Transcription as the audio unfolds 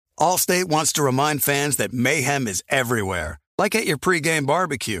Allstate wants to remind fans that mayhem is everywhere, like at your pregame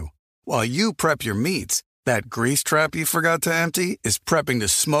barbecue. While you prep your meats, that grease trap you forgot to empty is prepping to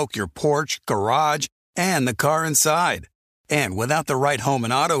smoke your porch, garage, and the car inside. And without the right home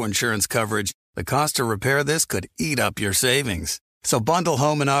and auto insurance coverage, the cost to repair this could eat up your savings. So bundle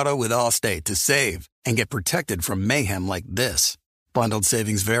home and auto with Allstate to save and get protected from mayhem like this. Bundled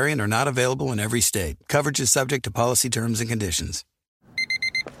savings vary and are not available in every state. Coverage is subject to policy terms and conditions.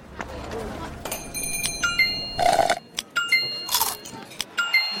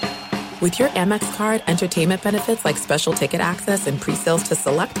 With your Amex card, entertainment benefits like special ticket access and pre-sales to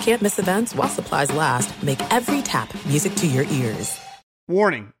select can't-miss events while supplies last make every tap music to your ears.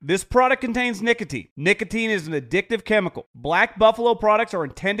 Warning, this product contains nicotine. Nicotine is an addictive chemical. Black Buffalo products are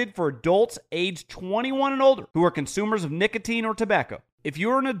intended for adults aged 21 and older who are consumers of nicotine or tobacco. If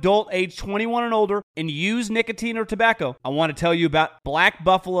you're an adult aged 21 and older and use nicotine or tobacco, I want to tell you about Black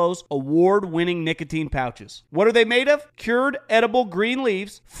Buffalo's award-winning nicotine pouches. What are they made of? Cured edible green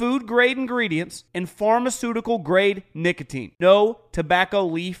leaves, food-grade ingredients, and pharmaceutical-grade nicotine. No tobacco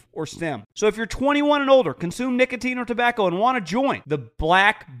leaf or stem. So if you're 21 and older, consume nicotine or tobacco, and want to join the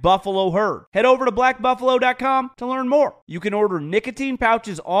Black Buffalo herd, head over to blackbuffalo.com to learn more. You can order nicotine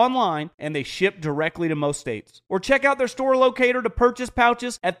pouches online, and they ship directly to most states. Or check out their store locator to purchase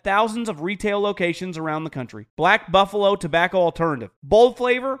pouches at thousands of retail locations around the country. Black Buffalo Tobacco Alternative. Bold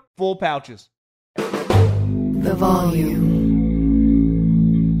flavor, full pouches. The volume.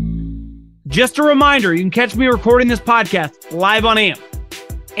 Just a reminder, you can catch me recording this podcast live on AMP.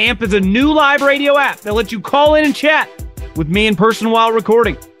 AMP is a new live radio app that lets you call in and chat with me in person while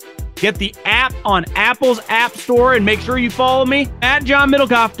recording. Get the app on Apple's App Store and make sure you follow me at John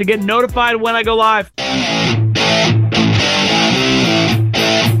Middlecoff to get notified when I go live.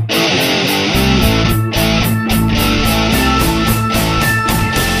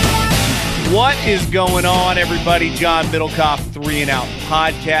 What is going on, everybody? John Middlecoff, 3 and Out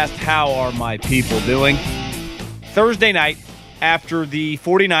podcast. How are my people doing? Thursday night, after the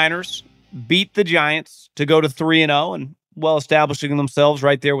 49ers beat the Giants to go to 3-0 and well establishing themselves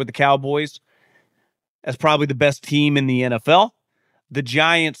right there with the Cowboys as probably the best team in the NFL. The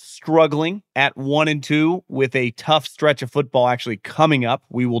Giants struggling at 1-2 with a tough stretch of football actually coming up.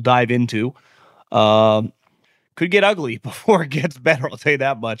 We will dive into. Could get ugly before it gets better, I'll tell you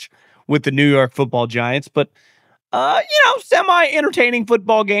that much, with the New York Football Giants. But, semi-entertaining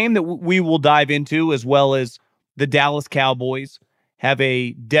football game that we will dive into, as well as the Dallas Cowboys have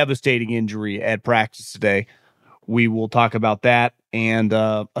a devastating injury at practice today. We will talk about that and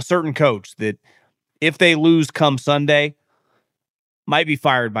a certain coach that, if they lose come Sunday, might be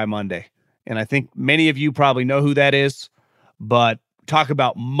fired by Monday. And I think many of you probably know who that is, but talk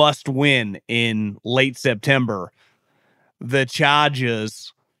about must win in late September. The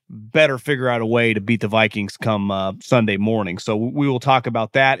Chargers better figure out a way to beat the Vikings come Sunday morning. So we will talk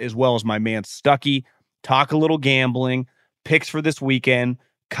about that, as well as my man Stuckey, talk a little gambling, picks for this weekend,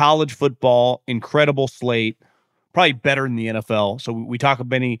 college football, incredible slate, probably better than the NFL. So we talk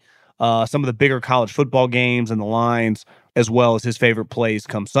about some of the bigger college football games and the lines, as well as his favorite plays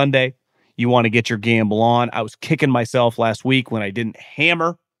come Sunday. You want to get your gamble on. I was kicking myself last week when I didn't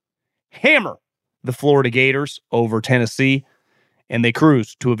hammer the Florida Gators over Tennessee, and they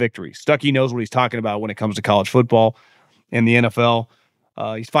cruise to a victory. Stuckey knows what he's talking about when it comes to college football and the NFL.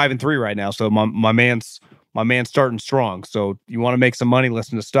 He's 5-3 right now, so my man's starting strong. So you want to make some money,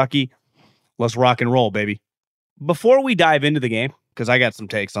 listen to Stuckey. Let's rock and roll, baby. Before we dive into the game, because I got some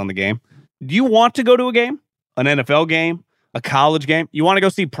takes on the game, do you want to go to a game? An NFL game? A college game? You want to go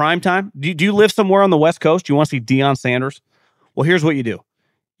see primetime? Do you live somewhere on the West Coast? Do you want to see Deion Sanders? Well, here's what you do.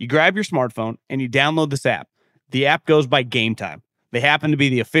 You grab your smartphone and you download this app. The app goes by Game Time. They happen to be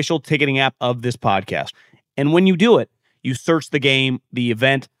the official ticketing app of this podcast. And when you do it, you search the game, the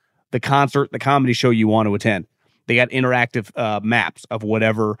event, the concert, the comedy show you want to attend. They got interactive maps of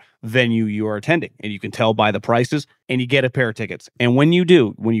whatever venue you are attending, and you can tell by the prices, and you get a pair of tickets. And when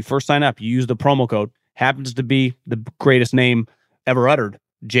you first sign up, you use the promo code, happens to be the greatest name ever uttered,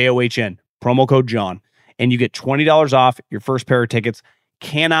 JOHN, promo code John, and you get $20 off your first pair of tickets.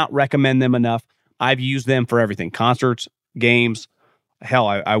 Cannot recommend them enough. I've used them for everything, concerts, games. Hell,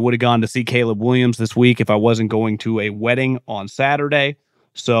 I would have gone to see Caleb Williams this week if I wasn't going to a wedding on Saturday.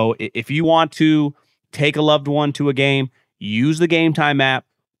 So if you want to take a loved one to a game, use the Game Time app,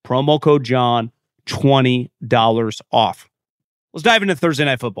 promo code John, $20 off. Let's dive into Thursday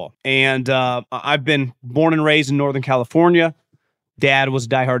Night Football. And I've been born and raised in Northern California. Dad was a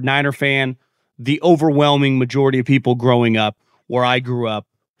diehard Niner fan. The overwhelming majority of people growing up where I grew up,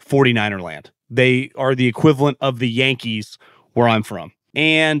 49er land. They are the equivalent of the Yankees where I'm from.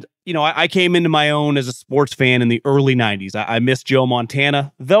 And, I came into my own as a sports fan in the early 90s. I missed Joe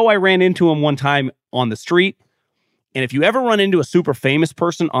Montana, though I ran into him one time on the street. And if you ever run into a super famous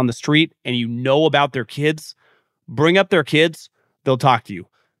person on the street and you know about their kids, bring up their kids, they'll talk to you.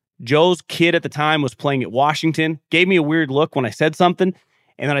 Joe's kid at the time was playing at Washington, gave me a weird look when I said something.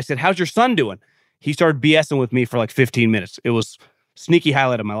 And then I said, "How's your son doing?" He started BSing with me for like 15 minutes. It was a sneaky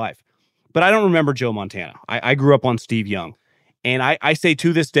highlight of my life. But I don't remember Joe Montana. I grew up on Steve Young. And I say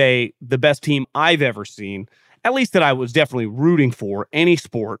to this day, the best team I've ever seen, at least that I was definitely rooting for, any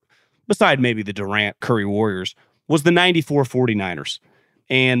sport, beside maybe the Durant Curry Warriors, was the 94 49ers.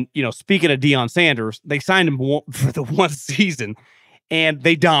 And, speaking of Deion Sanders, they signed him for the one season, and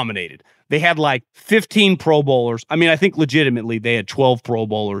they dominated. They had like 15 Pro Bowlers. I mean, I think legitimately they had 12 Pro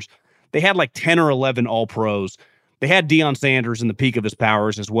Bowlers. They had like 10 or 11 All-Pros. They had Deion Sanders in the peak of his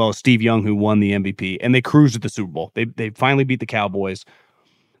powers, as well as Steve Young, who won the MVP, and they cruised at the Super Bowl. They finally beat the Cowboys.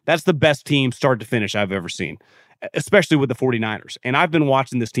 That's the best team start to finish I've ever seen, especially with the 49ers. And I've been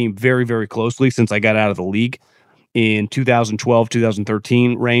watching this team very, very closely since I got out of the league in 2012,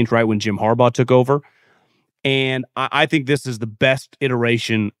 2013 range, right when Jim Harbaugh took over. And I think this is the best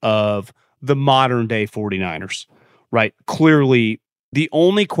iteration of the modern day 49ers, right? Clearly, the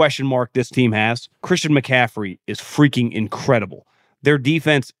only question mark this team has, Christian McCaffrey is freaking incredible. Their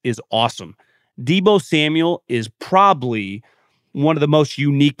defense is awesome. Deebo Samuel is probably one of the most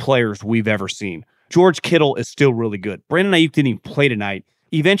unique players we've ever seen. George Kittle is still really good. Brandon Ayuk didn't even play tonight.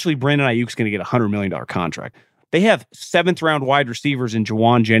 Eventually, Brandon Ayuk's going to get a $100 million contract. They have 7th-round wide receivers in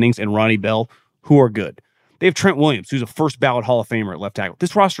Jawan Jennings and Ronnie Bell, who are good. They have Trent Williams, who's a first-ballot Hall of Famer at left tackle.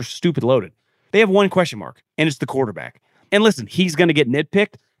 This roster's stupid loaded. They have one question mark, and it's the quarterback. And listen, he's going to get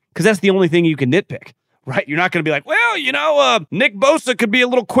nitpicked because that's the only thing you can nitpick, right? You're not going to be like, well, Nick Bosa could be a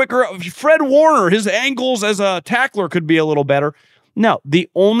little quicker. Fred Warner, his angles as a tackler could be a little better. No, the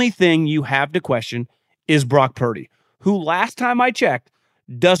only thing you have to question is Brock Purdy, who last time I checked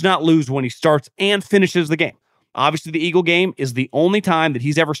does not lose when he starts and finishes the game. Obviously, the Eagle game is the only time that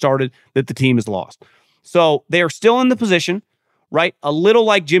he's ever started that the team has lost. So they are still in the position, right? A little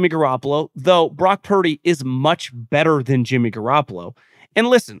like Jimmy Garoppolo, though Brock Purdy is much better than Jimmy Garoppolo. And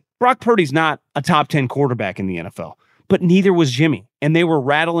listen, Brock Purdy's not a top 10 quarterback in the NFL, but neither was Jimmy. And they were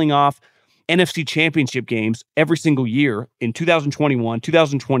rattling off NFC championship games every single year in 2021,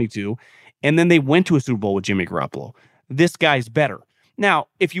 2022, and then they went to a Super Bowl with Jimmy Garoppolo. This guy's better. Now,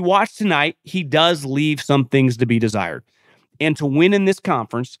 if you watch tonight, he does leave some things to be desired. And to win in this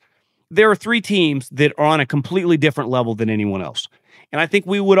conference, there are 3 teams that are on a completely different level than anyone else. And I think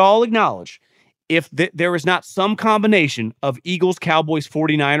we would all acknowledge if there is not some combination of Eagles, Cowboys,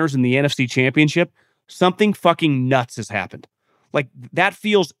 49ers in the NFC Championship, something fucking nuts has happened. Like, that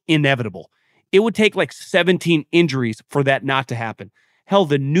feels inevitable. It would take like 17 injuries for that not to happen. Hell,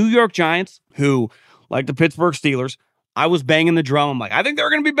 the New York Giants, who, like the Pittsburgh Steelers, I was banging the drum. I'm like, I think they're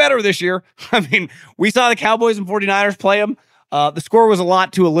going to be better this year. I mean, we saw the Cowboys and 49ers play them. The score was a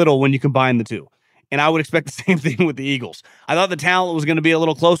lot to a little when you combine the two. And I would expect the same thing with the Eagles. I thought the talent was going to be a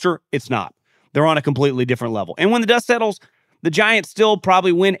little closer. It's not. They're on a completely different level. And when the dust settles, the Giants still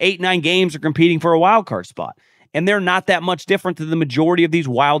probably win 8-9 games or competing for a wild card spot. And they're not that much different than the majority of these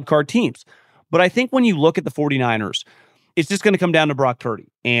wild card teams. But I think when you look at the 49ers, it's just going to come down to Brock Purdy.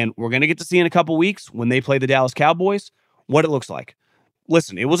 And we're going to get to see in a couple weeks when they play the Dallas Cowboys what it looks like.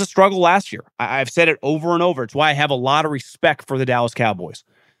 Listen, it was a struggle last year. I've said it over and over. It's why I have a lot of respect for the Dallas Cowboys,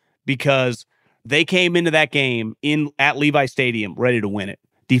 because they came into that game at Levi Stadium ready to win it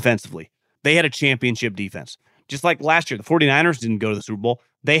defensively. They had a championship defense. Just like last year, the 49ers didn't go to the Super Bowl.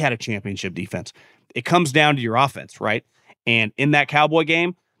 They had a championship defense. It comes down to your offense, right? And in that Cowboy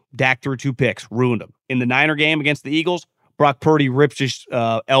game, Dak threw 2 picks, ruined them. In the Niner game against the Eagles, Brock Purdy rips his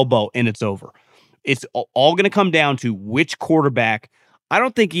elbow, and it's over. It's all going to come down to which quarterback, I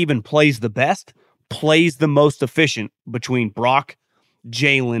don't think even plays the best, plays the most efficient between Brock,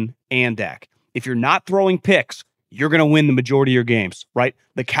 Jalen, and Dak. If you're not throwing picks, you're going to win the majority of your games, right?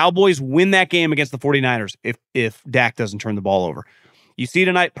 The Cowboys win that game against the 49ers if Dak doesn't turn the ball over. You see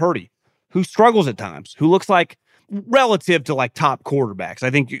tonight Purdy, who struggles at times, who looks like relative to like top quarterbacks. I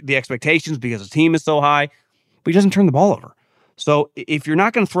think the expectations because his team is so high, but he doesn't turn the ball over. So if you're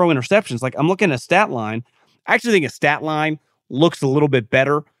not going to throw interceptions, like I'm looking at a stat line, I actually think a stat line looks a little bit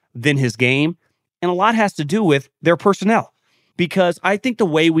better than his game. And a lot has to do with their personnel, because I think the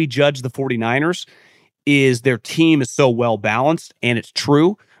way we judge the 49ers is their team is so well balanced, and it's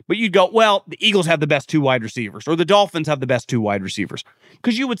true. But you'd go, well, the Eagles have the best 2 wide receivers, or the Dolphins have the best 2 wide receivers,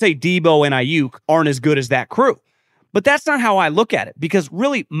 because you would say Deebo and Ayuk aren't as good as that crew. But that's not how I look at it, because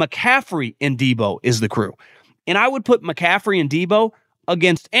really McCaffrey and Deebo is the crew. And I would put McCaffrey and Deebo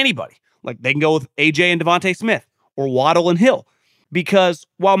against anybody. Like they can go with AJ and Devontae Smith or Waddle and Hill, because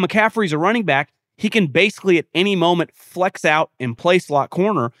while McCaffrey's a running back, he can basically at any moment flex out and play slot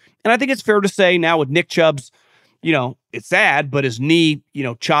corner. And I think it's fair to say now with Nick Chubb's, it's sad, but his knee,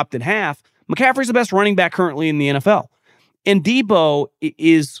 chopped in half, McCaffrey's the best running back currently in the NFL. And Debo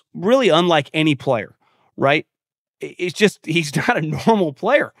is really unlike any player, right? It's just, he's not a normal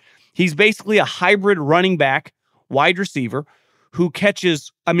player. He's basically a hybrid running back, wide receiver who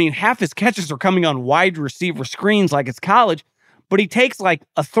catches, half his catches are coming on wide receiver screens like it's college, but he takes like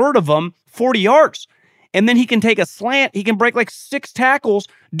a third of them 40 yards. And then he can take a slant. He can break like 6 tackles,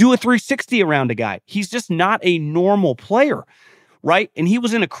 do a 360 around a guy. He's just not a normal player, right? And he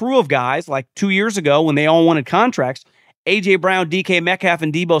was in a crew of guys like 2 years ago when they all wanted contracts. A.J. Brown, DK Metcalf,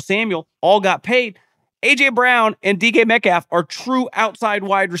 and Deebo Samuel all got paid. A.J. Brown and DK Metcalf are true outside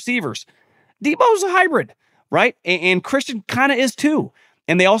wide receivers. Deebo's a hybrid, right? And Christian kind of is too.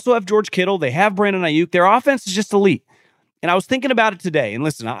 And they also have George Kittle. They have Brandon Ayuk. Their offense is just elite. And I was thinking about it today. And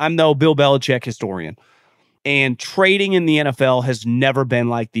listen, I'm no Bill Belichick historian. And trading in the NFL has never been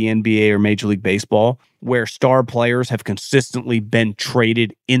like the NBA or Major League Baseball, where star players have consistently been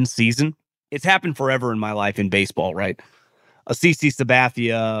traded in season. It's happened forever in my life in baseball, right? A CC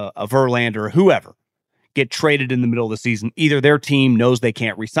Sabathia, a Verlander, whoever get traded in the middle of the season. Either their team knows they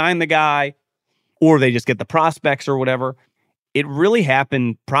can't re-sign the guy, or they just get the prospects or whatever. It really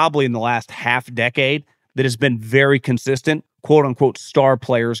happened probably in the last half decade that has been very consistent. Quote unquote, star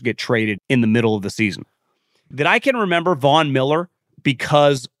players get traded in the middle of the season. That I can remember Von Miller,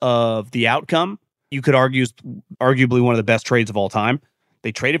 because of the outcome, you could argue is arguably one of the best trades of all time.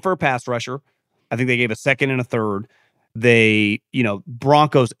 They traded for a pass rusher. I think they gave a second and a third. They,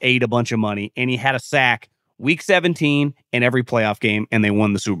 Broncos ate a bunch of money, and he had a sack week 17 in every playoff game, and they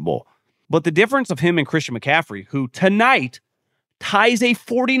won the Super Bowl. But the difference of him and Christian McCaffrey, who tonight ties a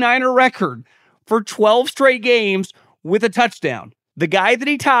 49er record for 12 straight games with a touchdown. The guy that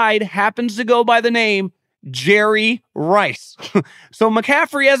he tied happens to go by the name Jerry Rice. So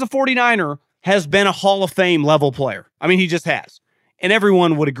McCaffrey as a 49er has been a Hall of Fame level player. He just has. And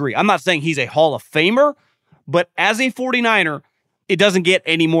everyone would agree. I'm not saying he's a Hall of Famer, but as a 49er, it doesn't get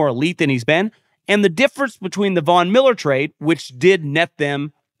any more elite than he's been. And the difference between the Von Miller trade, which did net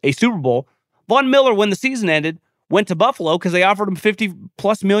them a Super Bowl, Von Miller, when the season ended, went to Buffalo because they offered him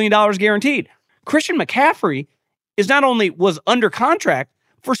 $50+ million guaranteed. Christian McCaffrey was under contract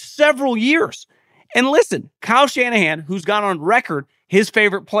for several years. And listen, Kyle Shanahan, who's gone on record, his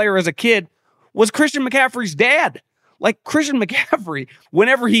favorite player as a kid was Christian McCaffrey's dad. Like Christian McCaffrey,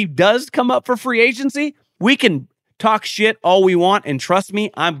 whenever he does come up for free agency, we can talk shit all we want. And trust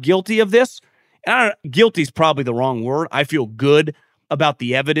me, I'm guilty of this. And guilty is probably the wrong word. I feel good about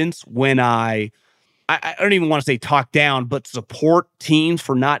the evidence when I don't even want to say talk down, but support teams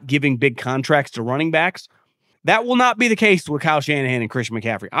for not giving big contracts to running backs. That will not be the case with Kyle Shanahan and Christian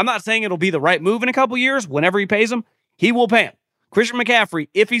McCaffrey. I'm not saying it'll be the right move in a couple years. Whenever he pays him, he will pay him. Christian McCaffrey,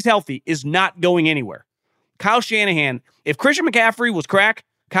 if he's healthy, is not going anywhere. Kyle Shanahan, if Christian McCaffrey was crack,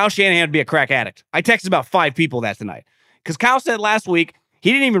 Kyle Shanahan would be a crack addict. I texted about 5 people that tonight. Because Kyle said last week,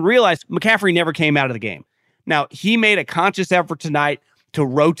 he didn't even realize McCaffrey never came out of the game. Now, he made a conscious effort tonight to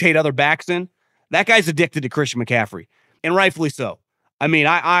rotate other backs in. That guy's addicted to Christian McCaffrey, and rightfully so.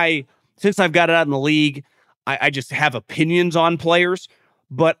 I since I've got it out in the league, I just have opinions on players,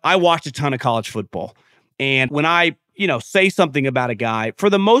 but I watch a ton of college football. And when I, say something about a guy, for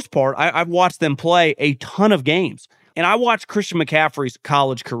the most part, I've watched them play a ton of games. And I watched Christian McCaffrey's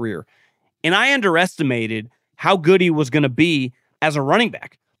college career, and I underestimated how good he was going to be as a running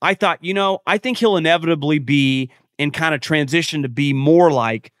back. I thought, I think he'll inevitably be and kind of transition to be more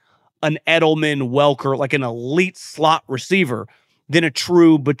like an Edelman, Welker, like an elite slot receiver than a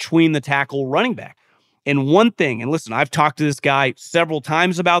true between the tackle running back. And one thing, and listen, I've talked to this guy several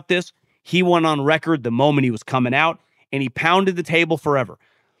times about this. He went on record the moment he was coming out, and he pounded the table forever.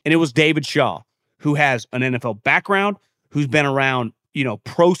 And it was David Shaw, who has an NFL background, who's been around,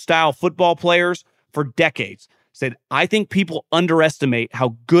 pro-style football players for decades. Said, I think people underestimate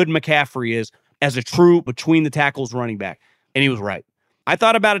how good McCaffrey is as a true between the tackles running back. And he was right. I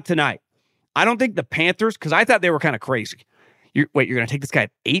thought about it tonight. I don't think the Panthers, because I thought they were kind of crazy. You're going to take this guy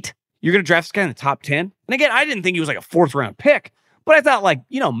at 8? You're going to draft this guy in the top 10? And again, I didn't think he was like a 4th round pick, but I thought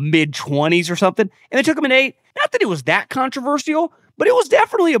mid-20s or something. And they took him at 8. Not that it was that controversial, but it was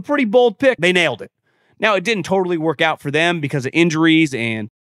definitely a pretty bold pick. They nailed it. Now, it didn't totally work out for them because of injuries and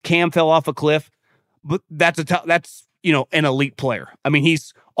Cam fell off a cliff, but that's an elite player.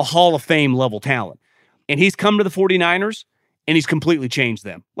 He's a Hall of Fame level talent. And he's come to the 49ers and he's completely changed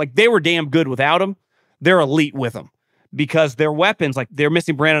them. Like, they were damn good without him. They're elite with him because their weapons, like they're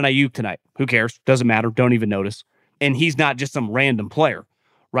missing Brandon Ayuk tonight. Who cares? Doesn't matter. Don't even notice. And he's not just some random player,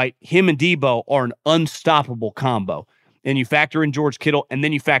 right? Him and Debo are an unstoppable combo. And you factor in George Kittle, and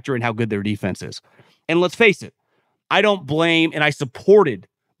then you factor in how good their defense is. And let's face it, I don't blame, and I supported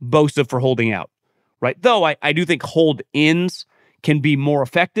Bosa for holding out, right? Though I do think hold-ins can be more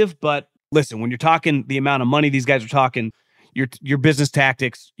effective. But listen, when you're talking the amount of money these guys are talking, your business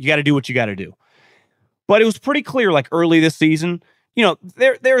tactics, you got to do what you got to do. But it was pretty clear, like early this season,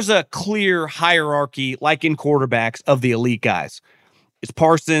 there's a clear hierarchy, like in quarterbacks, of the elite guys. It's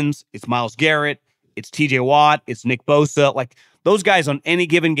Parsons, it's Myles Garrett, it's TJ Watt, it's Nick Bosa. Like those guys on any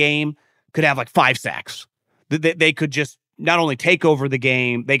given game could have like 5 sacks. They could just not only take over the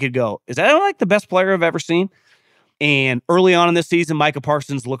game, they could go, is that like the best player I've ever seen? And early on in this season, Micah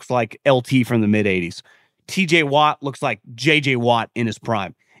Parsons looks like LT from the mid-'80s. TJ Watt looks like JJ Watt in his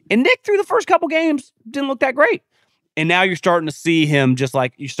prime. And Nick, through the first couple games, didn't look that great. And now you're starting to see him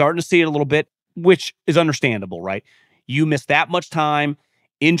you're starting to see it a little bit, which is understandable, right? You miss that much time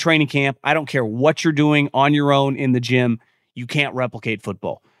in training camp. I don't care what you're doing on your own in the gym. You can't replicate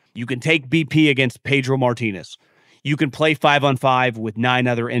football. You can take BP against Pedro Martinez. You can play 5-on-5 with 9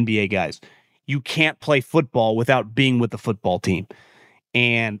 other NBA guys. You can't play football without being with the football team.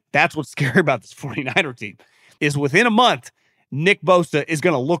 And that's what's scary about this 49er team is within a month, Nick Bosa is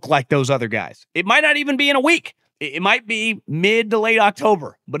going to look like those other guys. It might not even be in a week. It might be mid to late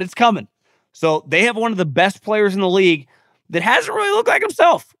October, but it's coming. So they have one of the best players in the league that hasn't really looked like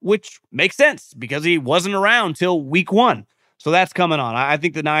himself, which makes sense because he wasn't around till week 1. So that's coming on. I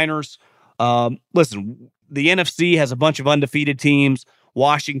think the Niners, listen, the NFC has a bunch of undefeated teams,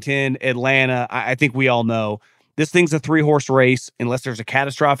 Washington, Atlanta. I think we all know this thing's a 3-horse race unless there's a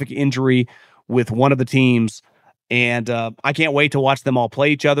catastrophic injury with one of the teams. And I can't wait to watch them all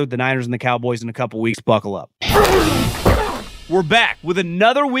play each other, the Niners and the Cowboys, in a couple weeks. Buckle up. We're back with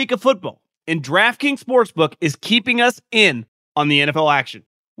another week of football, and DraftKings Sportsbook is keeping us in on the NFL action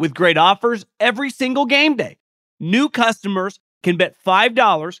with great offers every single game day. New customers can bet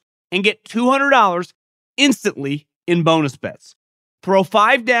 $5 and get $200 instantly in bonus bets. Throw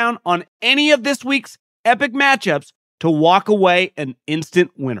 5 down on any of this week's epic matchups to walk away an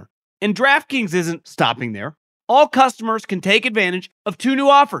instant winner. And DraftKings isn't stopping there. All customers can take advantage of 2 new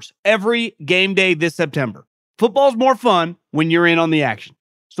offers every game day this September. Football's more fun when you're in on the action.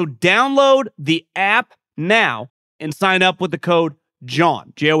 So download the app now and sign up with the code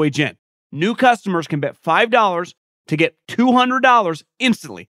JOHN, J-O-H-N. New customers can bet $5 to get $200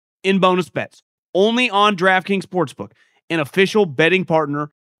 instantly in bonus bets. Only on DraftKings Sportsbook, an official betting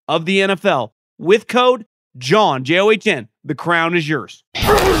partner of the NFL. With code JOHN, J-O-H-N, the crown is yours.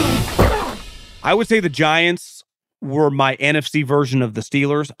 I would say the Giants were my NFC version of the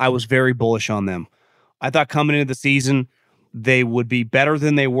Steelers. I was very bullish on them. I thought coming into the season, they would be better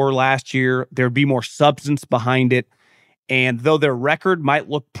than they were last year. There'd be more substance behind it. And though their record might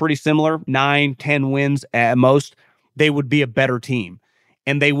look pretty similar, 9-10 wins at most, they would be a better team.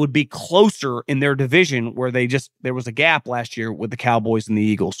 And they would be closer in their division where there was a gap last year with the Cowboys and the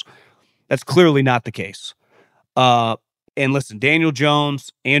Eagles. That's clearly not the case. And listen, Daniel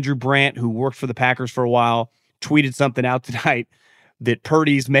Jones, Andrew Brandt, who worked for the Packers for a while, tweeted something out tonight that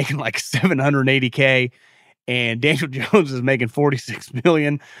Purdy's making like $780K and Daniel Jones is making $46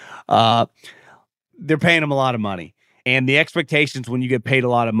 million. They're paying him a lot of money. And the expectations when you get paid a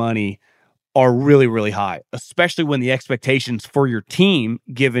lot of money are really, really high, especially when the expectations for your team,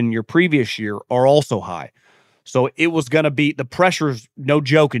 given your previous year, are also high. So it was going to be, the pressure's no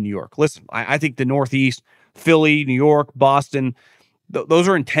joke in New York. Listen, I think the Northeast, Philly, New York, Boston, those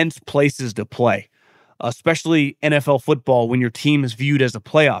are intense places to play, especially NFL football when your team is viewed as a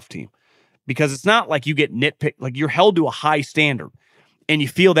playoff team. Because it's not like you get nitpicked, like you're held to a high standard. And you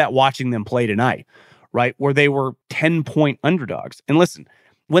feel that watching them play tonight, right? Where they were 10-point underdogs. And listen,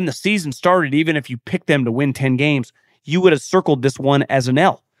 when the season started, even if you picked them to win 10 games, you would have circled this one as an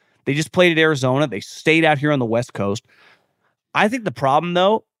L. They just played at Arizona. They stayed out here on the West Coast. I think the problem,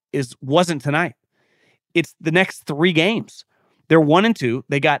 though, wasn't tonight. It's the next 3 games. They're 1-2.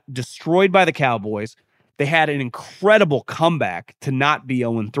 They got destroyed by the Cowboys. They had an incredible comeback to not be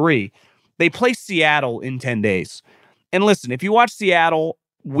 0-3. They play Seattle in 10 days. And listen, if you watch Seattle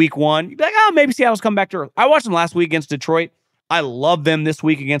week 1, you'd be like, oh, maybe Seattle's come back to earth. I watched them last week against Detroit. I love them this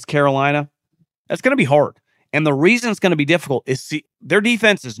week against Carolina. That's going to be hard. And the reason it's going to be difficult is their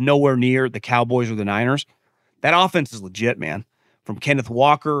defense is nowhere near the Cowboys or the Niners. That offense is legit, man. From Kenneth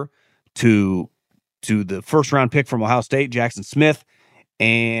Walker to the first-round pick from Ohio State, Jackson Smith,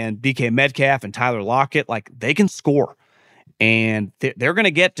 and DK Metcalf and Tyler Lockett, like, they can score. and they're going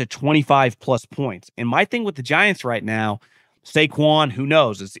to get to 25 plus points. And my thing with the Giants right now, Saquon, who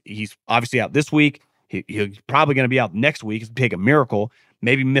knows? He's obviously out this week. He's probably going to be out next week. It'd take a miracle.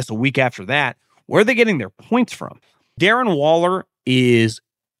 Maybe miss a week after that. Where are they getting their points from? Darren Waller is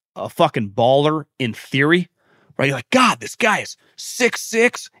a fucking baller in theory, right? You're like, God, this guy is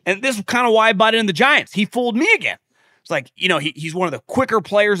 6'6", and this is kind of why I bought in the Giants. He fooled me again. It's like, he's one of the quicker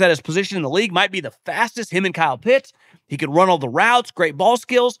players at his position in the league, might be the fastest, him and Kyle Pitts. He could run all the routes, great ball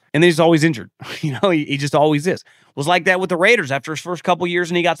skills, and then he's always injured. He just always is. Was like that with the Raiders after his first couple years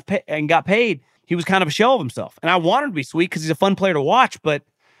and he got paid. He was kind of a shell of himself. And I want him to be sweet because he's a fun player to watch, but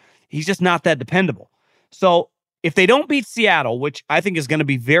he's just not that dependable. So if they don't beat Seattle, which I think is going to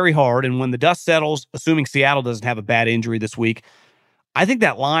be very hard, and when the dust settles, assuming Seattle doesn't have a bad injury this week, I think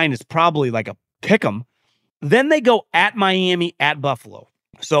that line is probably like a pick 'em. Then they go at Miami, at Buffalo.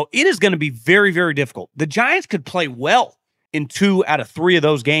 So it is going to be very, very difficult. The Giants could play well in 2 out of 3 of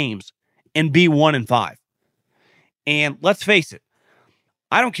those games and be 1-5. And let's face it,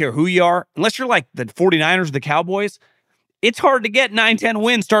 I don't care who you are, unless you're like the 49ers or the Cowboys, it's hard to get 9-10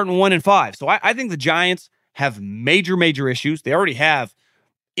 wins starting 1-5. So I think the Giants have major, major issues. They already have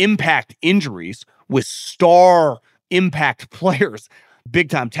impact injuries with star impact players.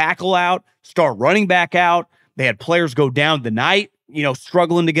 Big-time tackle out, star running back out. They had players go down the night,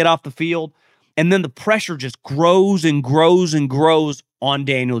 struggling to get off the field. And then the pressure just grows and grows and grows on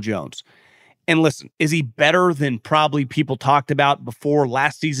Daniel Jones. And listen, is he better than probably people talked about before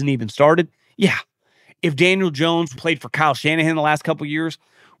last season even started? Yeah. If Daniel Jones played for Kyle Shanahan the last couple of years,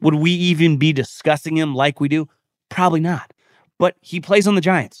 would we even be discussing him like we do? Probably not. But he plays on the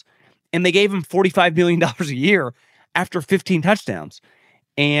Giants. And they gave him $45 million a year after 15 touchdowns.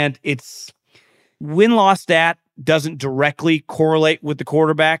 And it's win-loss stat doesn't directly correlate with the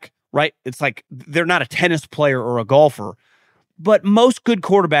quarterback, right? It's like they're not a tennis player or a golfer, but most good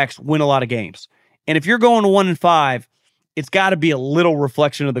quarterbacks win a lot of games. And if you're going to 1-5, it's got to be a little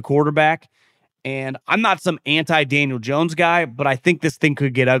reflection of the quarterback. And I'm not some anti-Daniel Jones guy, but I think this thing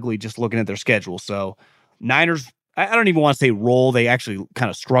could get ugly just looking at their schedule. So Niners, I don't even want to say roll. They actually kind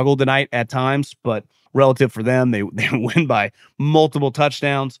of struggled tonight at times, but relative for them, they win by multiple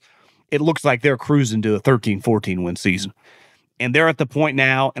touchdowns. It looks like they're cruising to a 13-14 win season. And they're at the point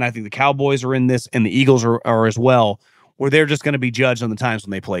now, and I think the Cowboys are in this, and the Eagles are as well, where they're just going to be judged on the times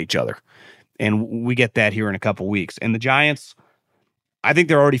when they play each other. And we get that here in a couple weeks. And the Giants, I think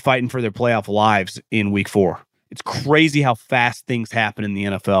they're already fighting for their playoff lives in week 4. It's crazy how fast things happen in the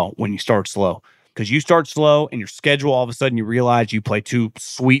NFL when you start slow. Because you start slow and your schedule, all of a sudden you realize you play 2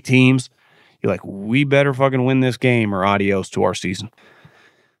 sweet teams. You're like, we better fucking win this game or adios to our season.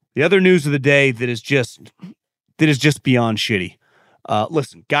 The other news of the day that is just beyond shitty.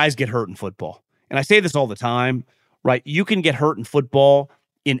 Listen, guys get hurt in football. And I say this all the time, right? You can get hurt in football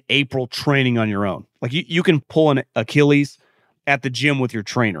in April training on your own. Like you can pull an Achilles at the gym with your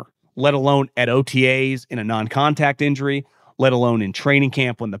trainer, let alone at OTAs in a non-contact injury, let alone in training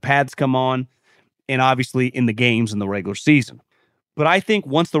camp when the pads come on, and obviously in the games in the regular season. But I think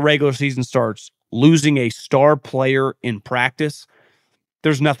once the regular season starts, losing a star player in practice,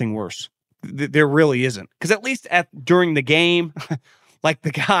 there's nothing worse. There really isn't. Because at least during the game, like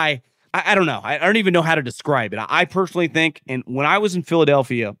the guy, I don't know. I don't even know how to describe it. I personally think, and when I was in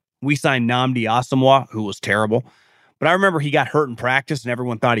Philadelphia, we signed Nnamdi Asomugha, who was terrible. But I remember he got hurt in practice and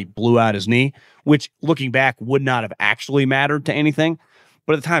everyone thought he blew out his knee, which looking back would not have actually mattered to anything.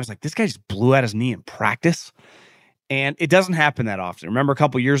 But at the time, it's like, this guy just blew out his knee in practice. And it doesn't happen that often. Remember a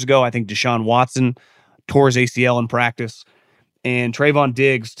couple years ago, I think Deshaun Watson tore his ACL in practice. And Trayvon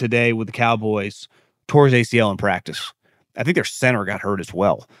Diggs today with the Cowboys tore his ACL in practice. I think their center got hurt as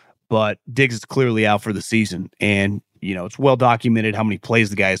well. But Diggs is clearly out for the season. And, it's well documented how many plays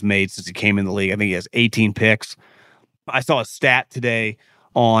the guy has made since he came in the league. I think he has 18 picks. I saw a stat today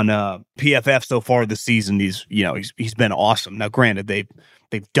on PFF so far this season. He's been awesome. Now, granted,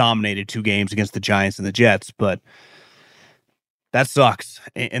 they've dominated 2 games against the Giants and the Jets, but that sucks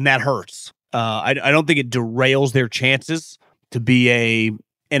and that hurts. I don't think it derails their chances to be a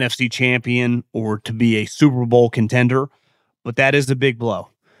NFC champion or to be a Super Bowl contender, but that is a big blow.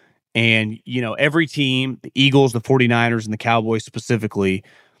 And, every team, the Eagles, the 49ers, and the Cowboys specifically,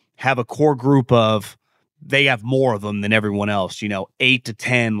 have a core group of, they have more of them than everyone else, 8 to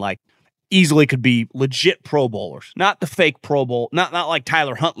 10, like easily could be legit Pro Bowlers, not the fake Pro Bowl, not like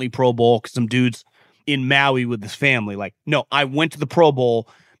Tyler Huntley Pro Bowl, because some dude's in Maui with his family. Like, no, I went to the Pro Bowl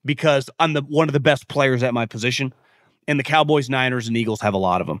because I'm one of the best players at my position. And the Cowboys, Niners, and Eagles have a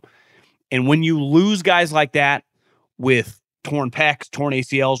lot of them. And when you lose guys like that with torn pecs, torn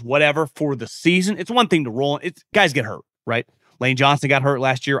ACLs, whatever, for the season, it's one thing to roll. Guys get hurt. right? Lane Johnson got hurt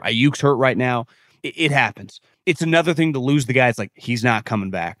last year. Ayuk's hurt right now. It happens. It's another thing to lose the guy. It's like, he's not coming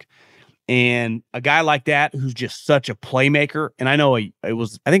back. And a guy like that who's just such a playmaker, and I know it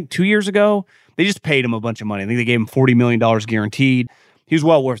was, I think 2 years ago, they just paid him a bunch of money. I think they gave him $40 million guaranteed. He was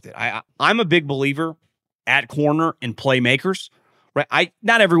well worth it. I'm a big believer at corner in playmakers, right?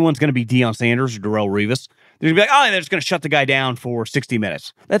 Not everyone's going to be Deion Sanders or Darrelle Revis. They're going to be like, oh, they're just going to shut the guy down for 60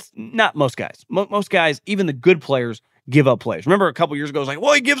 minutes. That's not most guys. Most guys, even the good players, give up plays. Remember a couple years ago, it was like,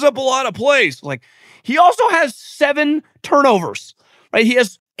 well, he gives up a lot of plays. Like, he also has 7 turnovers, right? He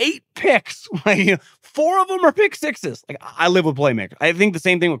has 8 picks. Like, 4 of them are pick sixes. Like, I live with playmakers. I think the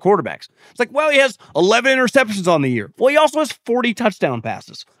same thing with quarterbacks. It's like, well, he has 11 interceptions on the year. Well, he also has 40 touchdown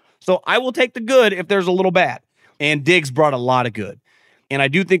passes. So I will take the good if there's a little bad. And Diggs brought a lot of good. And I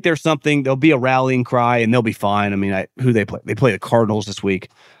do think there's something, there'll be a rallying cry and they'll be fine. I mean, who they play? They play the Cardinals this week.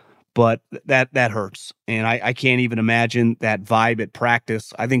 But that hurts. And I can't even imagine that vibe at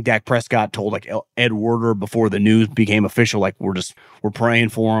practice. I think Dak Prescott told like Ed Werder before the news became official, like we're praying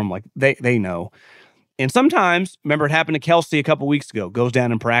for him. Like they know. And sometimes, remember it happened to Kelsey a couple weeks ago, goes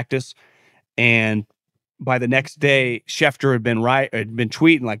down in practice. And by the next day, Schefter had been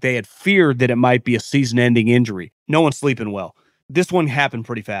tweeting like they had feared that it might be a season-ending injury. No one's sleeping well. This one happened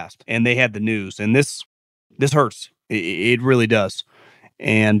pretty fast and they had the news. And this hurts. It really does.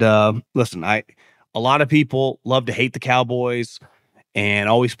 And listen, a lot of people love to hate the Cowboys and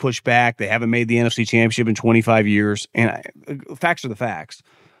always push back. They haven't made the NFC Championship in 25 years. And facts are the facts.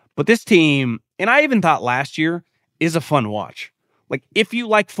 But this team, and I even thought last year, is a fun watch. Like, if you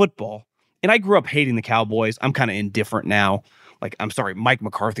like football, and I grew up hating the Cowboys, I'm kind of indifferent now. Like, I'm sorry, Mike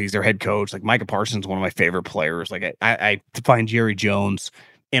McCarthy's their head coach. Like, Micah Parsons is one of my favorite players. Like, I find Jerry Jones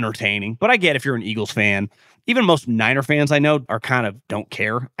entertaining. But I get if you're an Eagles fan. Even most Niner fans I know are kind of don't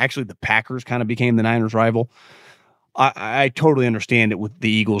care. Actually, the Packers kind of became the Niners' rival. I totally understand it with the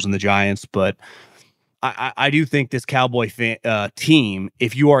Eagles and the Giants, but I do think this Cowboy team,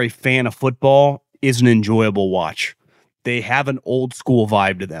 if you are a fan of football, is an enjoyable watch. They have an old school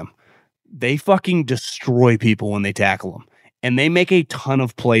vibe to them. They fucking destroy people when they tackle them. And they make a ton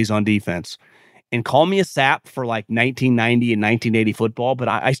of plays on defense. And call me a sap for like 1990 and 1980 football, but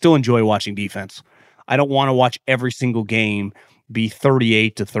I still enjoy watching defense. I don't want to watch every single game be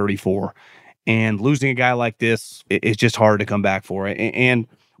 38-34. And losing a guy like this is just hard to come back for. And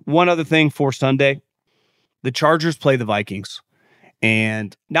one other thing for Sunday, the Chargers play the Vikings.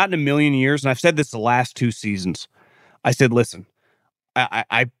 And not in a million years, and I've said this the last 2 seasons, I said, listen,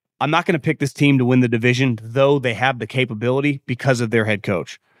 I'm not going to pick this team to win the division, though they have the capability because of their head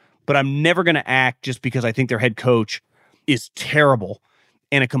coach. But I'm never going to act just because I think their head coach is terrible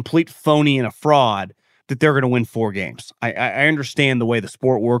and a complete phony and a fraud that they're going to win 4 games. I understand the way the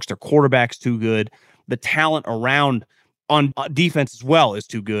sport works. Their quarterback's too good. The talent around on defense as well is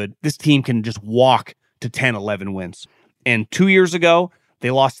too good. This team can just walk to 10, 11 wins. And 2 years ago,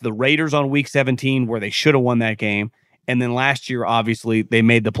 they lost to the Raiders on week 17 where they should have won that game. And then last year, obviously, they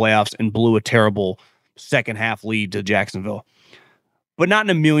made the playoffs and blew a terrible second half lead to Jacksonville. But not in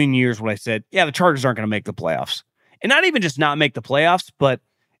a million years would I said, yeah, the Chargers aren't going to make the playoffs. And not even just not make the playoffs, but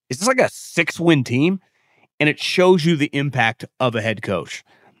it's just like a 6-win team. And it shows you the impact of a head coach.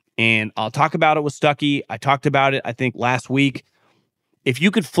 And I'll talk about it with Stuckey. I talked about it, I think, last week. If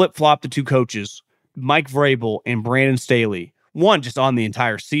you could flip-flop the 2 coaches, Mike Vrabel and Brandon Staley, one just on the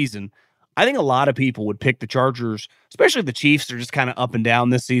entire season, I think a lot of people would pick the Chargers, especially the Chiefs are just kind of up and down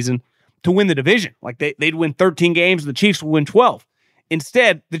this season, to win the division. Like they'd win 13 games and the Chiefs would win 12.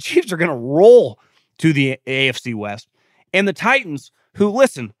 Instead, the Chiefs are going to roll to the AFC West. And the Titans, who,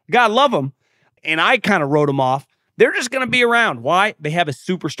 listen, God love them, and I kind of wrote them off, they're just going to be around. Why? They have a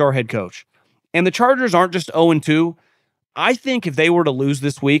superstar head coach. And the Chargers aren't just 0-2. I think if they were to lose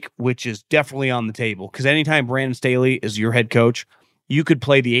this week, which is definitely on the table, because anytime Brandon Staley is your head coach, you could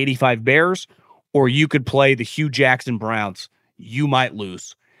play the 85 Bears or you could play the Hugh Jackson Browns. You might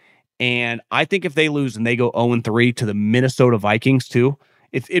lose. And I think if they lose and they go 0-3 to the Minnesota Vikings too,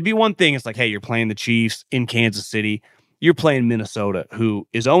 it'd be one thing. It's like, hey, you're playing the Chiefs in Kansas City. You're playing Minnesota, who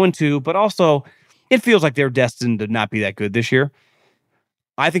is 0-2, but also it feels like they're destined to not be that good this year.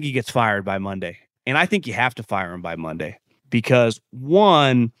 I think he gets fired by Monday. And I think you have to fire him by Monday because,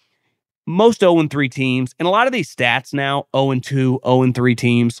 one, most 0-3 teams, and a lot of these stats now, 0-2, 0-3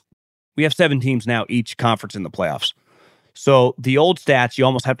 teams, we have 7 teams now, each conference in the playoffs. So the old stats, you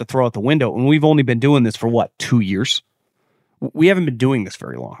almost have to throw out the window. And we've only been doing this for 2 years? We haven't been doing this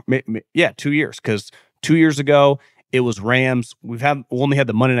very long. Yeah, 2 years. Because 2 years ago, it was Rams. We only had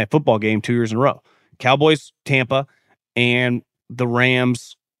the Monday Night Football game 2 years in a row. Cowboys, Tampa, and the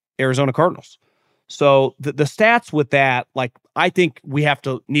Rams, Arizona Cardinals. So the stats with that, like, I think we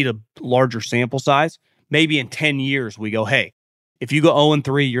need a larger sample size. Maybe in 10 years we go, hey, if you go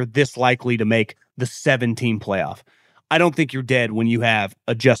 0-3, you're this likely to make the 7-team playoff. I don't think you're dead when you have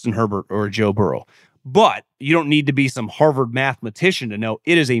a Justin Herbert or a Joe Burrow. But you don't need to be some Harvard mathematician to know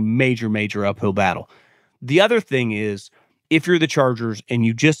it is a major, major uphill battle. The other thing is, if you're the Chargers and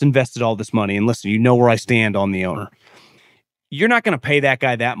you just invested all this money, and listen, you know where I stand on the owner, you're not going to pay that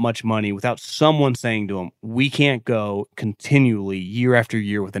guy that much money without someone saying to him, we can't go continually year after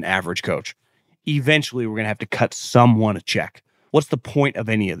year with an average coach. Eventually, we're going to have to cut someone a check. What's the point of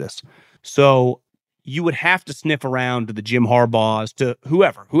any of this? So you would have to sniff around to the Jim Harbaughs, to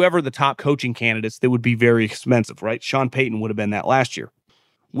whoever the top coaching candidates that would be very expensive, right? Sean Payton would have been that last year.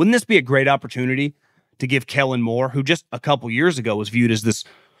 Wouldn't this be a great opportunity to give Kellen Moore, who just a couple years ago was viewed as this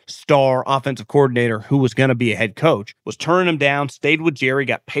star offensive coordinator who was going to be a head coach, was turning him down, stayed with Jerry,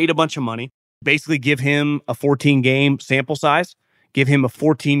 got paid a bunch of money, basically give him a 14-game sample size, give him a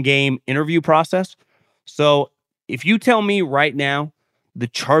 14-game interview process. So if you tell me right now the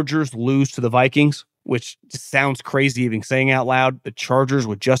Chargers lose to the Vikings, which just sounds crazy even saying out loud, the Chargers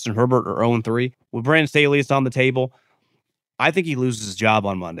with Justin Herbert are 0-3, with Brandon Staley is on the table, I think he loses his job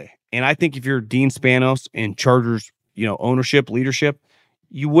on Monday. And I think if you're Dean Spanos and Chargers, ownership, leadership,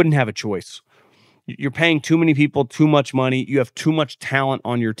 you wouldn't have a choice. You're paying too many people too much money. You have too much talent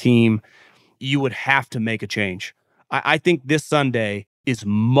on your team. You would have to make a change. I think this Sunday is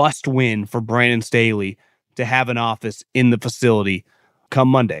must win for Brandon Staley to have an office in the facility come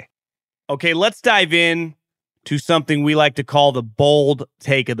Monday. Okay, let's dive in to something we like to call the bold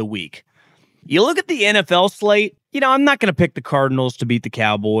take of the week. You look at the NFL slate, I'm not going to pick the Cardinals to beat the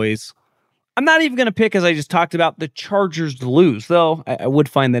Cowboys. I'm not even going to pick, as I just talked about, the Chargers to lose, though I would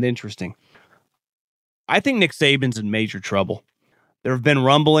find that interesting. I think Nick Saban's in major trouble. There have been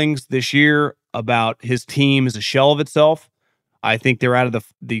rumblings this year about his team as a shell of itself. I think they're out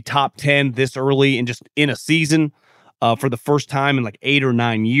of the top 10 this early and just in a season for the first time in like 8 or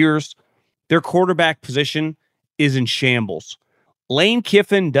 9 years. Their quarterback position is in shambles. Lane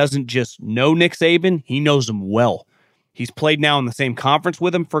Kiffin doesn't just know Nick Saban, he knows him well. He's played now in the same conference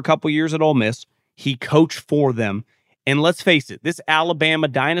with him for a couple years at Ole Miss. He coached for them. And let's face it, this Alabama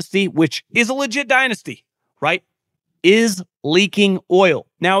dynasty, which is a legit dynasty, right, is leaking oil.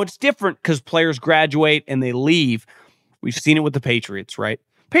 Now, it's different because players graduate and they leave. We've seen it with the Patriots, right?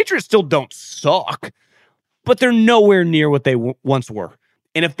 Patriots still don't suck, but they're nowhere near what they once were.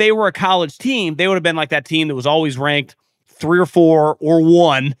 And if they were a college team, they would have been like that team that was always ranked 3 or 4 or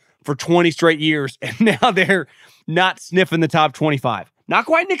 1 for 20 straight years. And now they're not sniffing the top 25. Not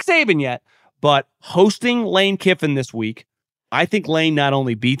quite Nick Saban yet, but hosting Lane Kiffin this week, I think Lane not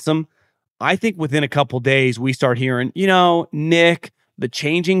only beats him, I think within a couple days we start hearing, Nick, the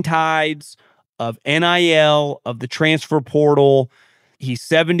changing tides of NIL, of the transfer portal. He's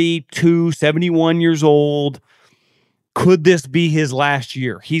 72, 71 years old. Could this be his last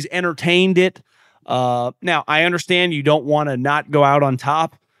year? He's entertained it. Now, I understand you don't want to not go out on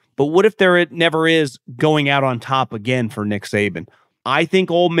top, but what if it never is going out on top again for Nick Saban? I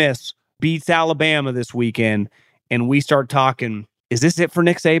think Ole Miss beats Alabama this weekend, and we start talking, is this it for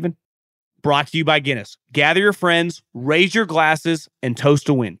Nick Saban? Brought to you by Guinness. Gather your friends, raise your glasses, and toast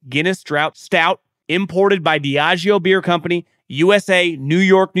to win. Guinness Drought Stout, imported by Diageo Beer Company, USA, New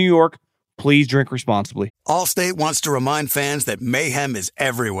York, New York. Please drink responsibly. Allstate wants to remind fans that mayhem is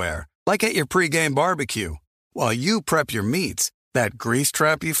everywhere, like at your pregame barbecue. While you prep your meats, that grease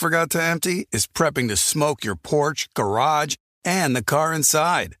trap you forgot to empty is prepping to smoke your porch, garage, and the car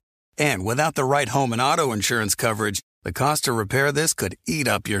inside. And without the right home and auto insurance coverage, the cost to repair this could eat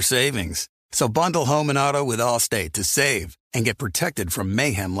up your savings. So bundle home and auto with Allstate to save and get protected from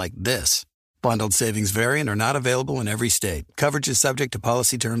mayhem like this. Bundled savings vary and are not available in every state. Coverage is subject to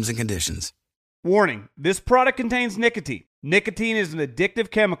policy terms and conditions. Warning, this product contains nicotine. Nicotine is an addictive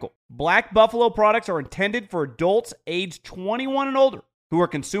chemical. Black Buffalo products are intended for adults aged 21 and older who are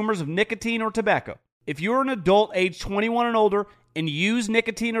consumers of nicotine or tobacco. If you're an adult aged 21 and older and use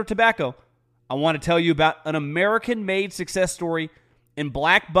nicotine or tobacco, I want to tell you about an American-made success story in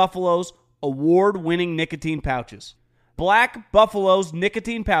Black Buffalo's award-winning nicotine pouches. Black Buffalo's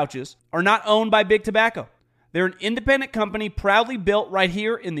nicotine pouches are not owned by Big Tobacco. They're an independent company proudly built right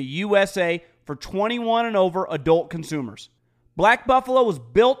here in the USA for 21 and over adult consumers. Black Buffalo was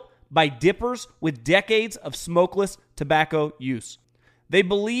built by dippers with decades of smokeless tobacco use. They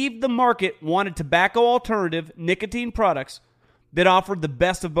believed the market wanted tobacco alternative nicotine products that offered the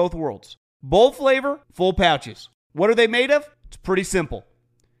best of both worlds. Bold flavor, full pouches. What are they made of? It's pretty simple.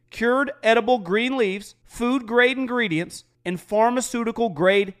 Cured edible green leaves, food-grade ingredients, and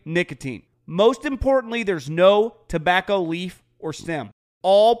pharmaceutical-grade nicotine. Most importantly, there's no tobacco leaf or stem.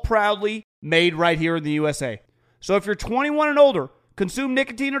 All proudly made right here in the USA. So if you're 21 and older, consume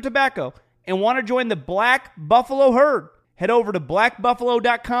nicotine or tobacco, and want to join the Black Buffalo herd, head over to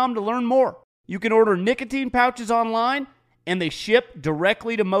blackbuffalo.com to learn more. You can order nicotine pouches online, and they ship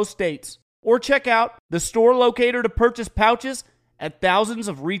directly to most states. Or check out the store locator to purchase pouches at thousands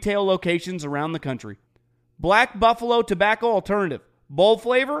of retail locations around the country. Black Buffalo Tobacco Alternative. Bold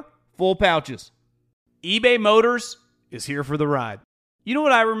flavor, full pouches. eBay Motors is here for the ride. You know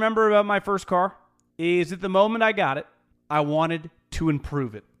what I remember about my first car? Is at the moment I got it, I wanted to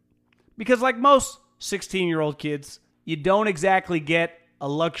improve it. Because like most 16-year-old kids, you don't exactly get a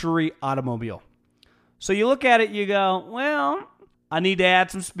luxury automobile. So you look at it, you go, well, I need to add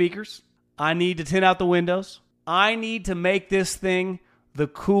some speakers. I need to tint out the windows. I need to make this thing the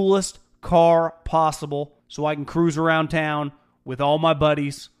coolest car possible so I can cruise around town with all my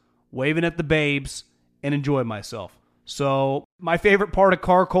buddies, waving at the babes, and enjoy myself. So my favorite part of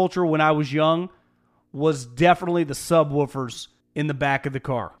car culture when I was young was definitely the subwoofers in the back of the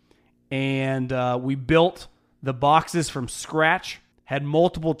car. And we built the boxes from scratch, had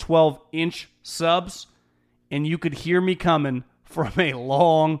multiple 12-inch subs, and you could hear me coming from a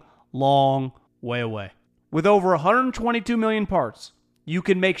long, long way away. With over 122 million parts, you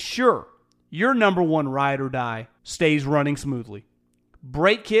can make sure your number one ride or die stays running smoothly.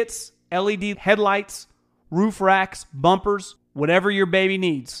 Brake kits, LED headlights, roof racks, bumpers, whatever your baby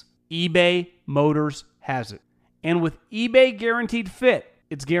needs, eBay Motors has it. And with eBay Guaranteed Fit,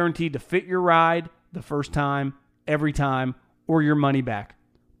 it's guaranteed to fit your ride the first time, every time, or your money back.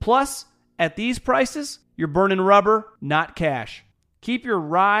 Plus, at these prices, you're burning rubber, not cash. Keep your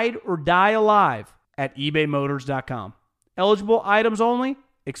ride or die alive at ebaymotors.com. Eligible items only.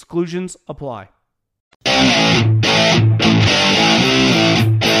 Exclusions apply.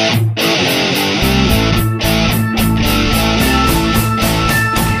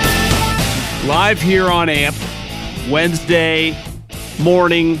 Live here on AMP, Wednesday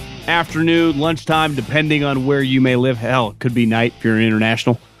morning, afternoon, lunchtime, depending on where you may live. Hell, it could be night if you're an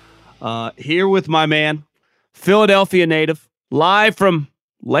international. Here with my man, Philadelphia native, live from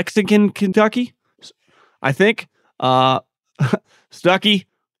Lexington, Kentucky, I think. Stucky,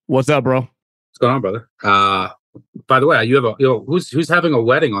 what's up, bro? What's going on, brother? By the way, who's having a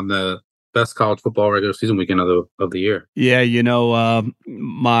wedding on the best college football regular season weekend of the year? Yeah,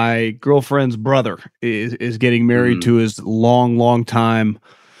 my girlfriend's brother is getting married to his long time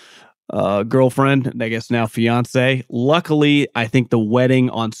girlfriend, I guess now fiance. Luckily, I think the wedding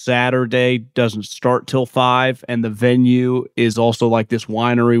on Saturday doesn't start till 5, and the venue is also like this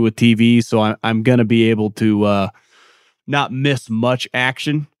winery with TV, so I'm going to be able to not miss much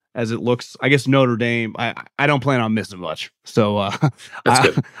action as it looks. I guess Notre Dame, I don't plan on missing much, so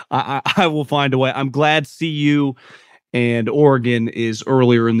I will find a way. I'm glad CU and Oregon is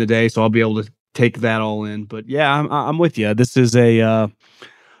earlier in the day, so I'll be able to take that all in. But yeah, I'm with you. This is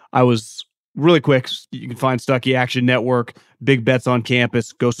I was really quick. You can find Stucky Action Network, Big Bets on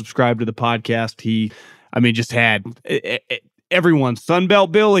Campus. Go subscribe to the podcast. He just had everyone.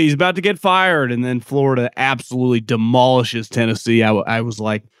 Sunbelt Billy, he's about to get fired, and then Florida absolutely demolishes Tennessee. I was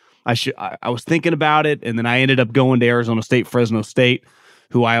like, I was thinking about it, and then I ended up going to Arizona State, Fresno State,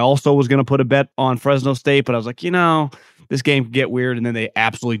 who I also was going to put a bet on Fresno State, but I was like, this game could get weird, and then they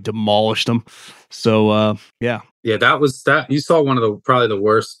absolutely demolished them. So, yeah. Yeah, that. You saw one of probably the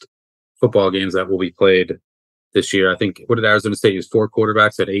worst football games that will be played this year. I think, what did Arizona State use? 4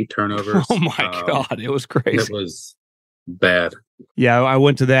 quarterbacks at 8 turnovers. Oh, my God. It was crazy. It was bad. Yeah, I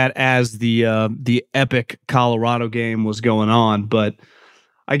went to that as the epic Colorado game was going on. But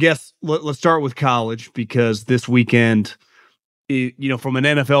I guess let's start with college, because this weekend, from an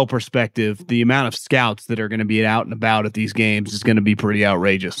NFL perspective, the amount of scouts that are going to be out and about at these games is going to be pretty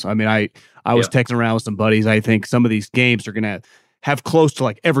outrageous. I mean, I was texting around with some buddies. I think some of these games are going to have close to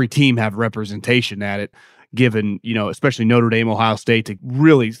like every team have representation at it, given, especially Notre Dame, Ohio State to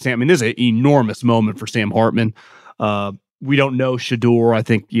really, this is an enormous moment for Sam Hartman. We don't know Shador. I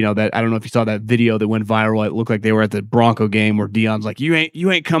think, that, I don't know if you saw that video that went viral. It looked like they were at the Bronco game where Deion's like, you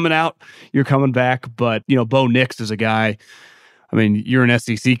ain't coming out, you're coming back. But, Bo Nix is a guy, you're an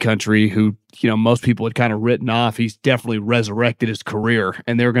SEC country who, most people had kind of written off. He's definitely resurrected his career,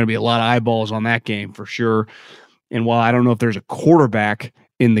 and there are going to be a lot of eyeballs on that game for sure. And while I don't know if there's a quarterback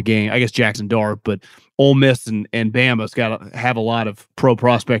in the game, I guess Jackson Dart, but Ole Miss and Bama's got to have a lot of pro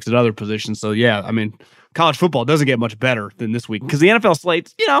prospects at other positions. So, yeah, college football doesn't get much better than this week, because the NFL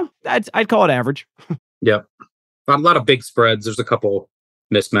slates, I'd call it average. Yep. A lot of big spreads. There's a couple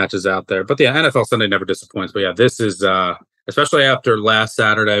mismatches out there. But the NFL Sunday never disappoints. But, yeah, this is especially after last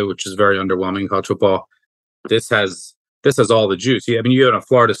Saturday, which is very underwhelming in college football. This has all the juice. I mean, you have a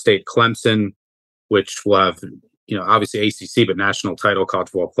Florida State Clemson, which will have, obviously ACC, but national title, college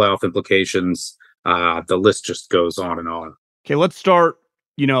football playoff implications. The list just goes on and on. Okay, let's start.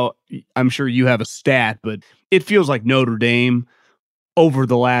 I'm sure you have a stat, but it feels like Notre Dame over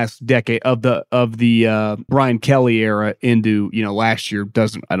the last decade of the Brian Kelly era into, last year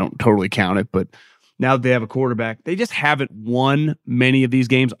I don't totally count it, but now that they have a quarterback, they just haven't won many of these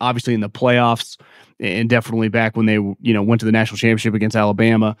games, obviously in the playoffs and definitely back when they, went to the national championship against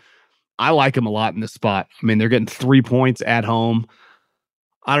Alabama. I like them a lot in this spot. I mean, they're getting 3 points at home.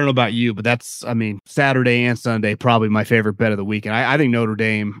 I don't know about you, but that's, Saturday and Sunday, probably my favorite bet of the week. And I think Notre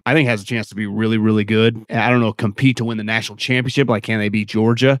Dame, has a chance to be really, really good. I don't know, compete to win the national championship. Like, can they beat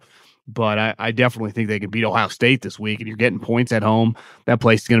Georgia? But I definitely think they can beat Ohio State this week. And you're getting points at home. That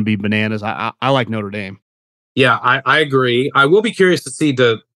place is going to be bananas. I like Notre Dame. Yeah, I agree. I will be curious to see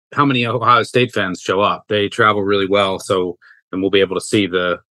how many Ohio State fans show up. They travel really well. And we'll be able to see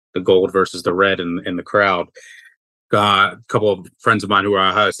the gold versus the red in the crowd. A couple of friends of mine who are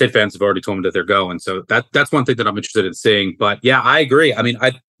Ohio State fans have already told me that they're going. So that's one thing that I'm interested in seeing. But yeah, I agree. I mean,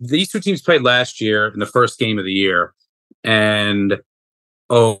 these two teams played last year in the first game of the year, and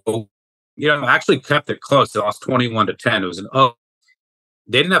actually kept it close. They lost 21-10. It was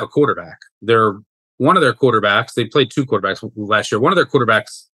they didn't have a quarterback. One of their quarterbacks, they played two quarterbacks last year. One of their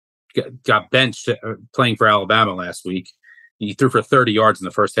quarterbacks got benched playing for Alabama last week. He threw for 30 yards in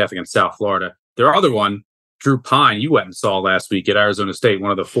the first half against South Florida. Their other one, Drew Pine, you went and saw last week at Arizona State, one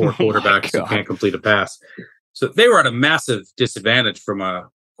of the four quarterbacks who can't complete a pass. So they were at a massive disadvantage from a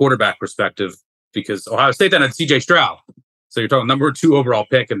quarterback perspective because Ohio State then had C.J. Stroud. So you're talking number 2 overall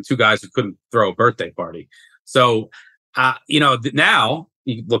pick and 2 guys who couldn't throw a birthday party. So, now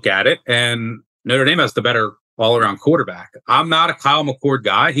you look at it and Notre Dame has the better all-around quarterback. I'm not a Kyle McCord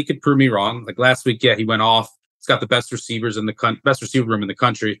guy. He could prove me wrong. Like last week, he went off. He's got the best receivers best receiver room in the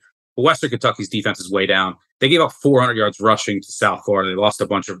country. But Western Kentucky's defense is way down. They gave up 400 yards rushing to South Florida. They lost a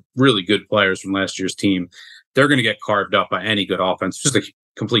bunch of really good players from last year's team. They're going to get carved up by any good offense. Just a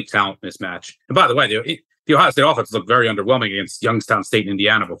complete talent mismatch. And by the way, the Ohio State offense looked very underwhelming against Youngstown State and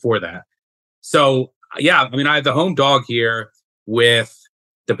Indiana before that. So, yeah, I have the home dog here with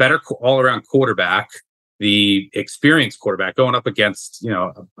the better all-around quarterback, the experienced quarterback going up against,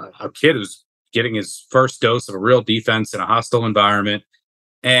 a kid who's getting his first dose of a real defense in a hostile environment.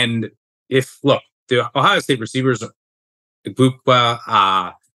 And the Ohio State receivers,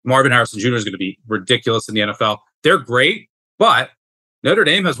 Marvin Harrison Jr. is going to be ridiculous in the NFL. They're great, but Notre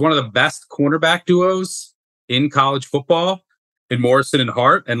Dame has one of the best cornerback duos in college football in Morrison and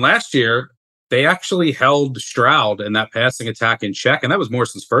Hart. And last year, they actually held Stroud and that passing attack in check. And that was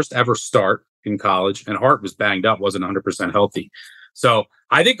Morrison's first ever start in college. And Hart was banged up, wasn't 100% healthy. So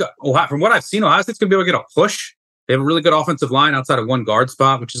I think from what I've seen, Ohio State's going to be able to get a push. They have a really good offensive line outside of one guard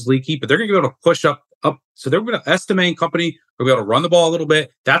spot, which is leaky, but they're going to be able to push up. So they're going to estimate and company. They'll be able to run the ball a little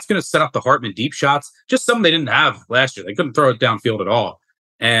bit. That's going to set up the Hartman deep shots, just something they didn't have last year. They couldn't throw it downfield at all.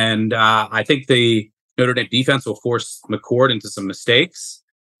 And I think the Notre Dame defense will force McCord into some mistakes.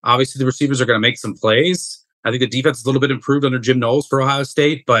 Obviously, the receivers are going to make some plays. I think the defense is a little bit improved under Jim Knowles for Ohio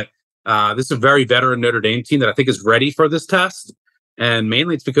State, but this is a very veteran Notre Dame team that I think is ready for this test. And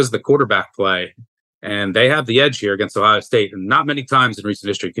mainly it's because of the quarterback play. And they have the edge here against Ohio State. And not many times in recent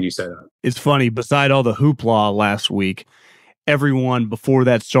history can you say that. It's funny. Beside all the hoopla last week, everyone before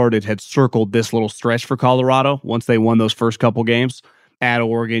that started had circled this little stretch for Colorado once they won those first couple games at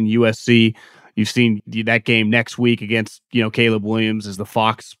Oregon, USC. You've seen that game next week against, Caleb Williams is the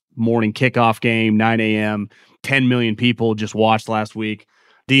Fox morning kickoff game, 9 a.m. 10 million people just watched last week.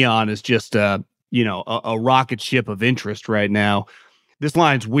 Dion is just, a rocket ship of interest right now. This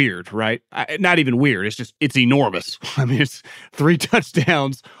line's weird, right? Not even weird. It's enormous. It's 3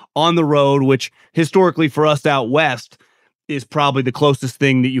 touchdowns on the road, which historically for us out west is probably the closest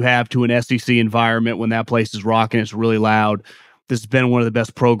thing that you have to an SEC environment when that place is rocking. It's really loud. This has been one of the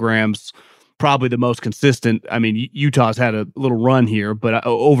best programs, probably the most consistent. Utah's had a little run here, but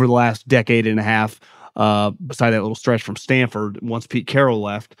over the last decade and a half, beside that little stretch from Stanford, once Pete Carroll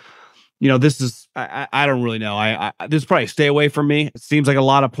left, this is, I don't really know. This is probably a stay away from me. It seems like a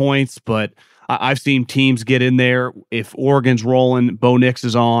lot of points, but I've seen teams get in there. If Oregon's rolling, Bo Nix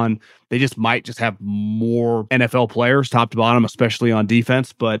is on, they might have more NFL players top to bottom, especially on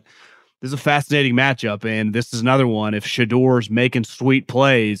defense. But this is a fascinating matchup, and this is another one. If Shador's making sweet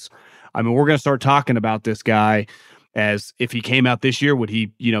plays, we're going to start talking about this guy as if he came out this year, would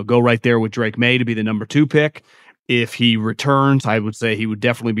he, go right there with Drake May to be the number 2 pick? If he returns, I would say he would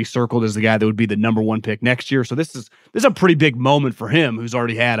definitely be circled as the guy that would be the number 1 pick next year. So this is a pretty big moment for him, who's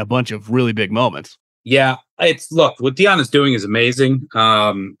already had a bunch of really big moments. Yeah, look, what Deion is doing is amazing.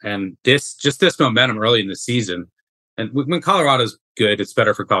 And this momentum early in the season, and when Colorado's good, it's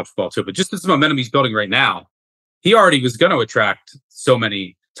better for college football too. But just this momentum he's building right now, he already was going to attract so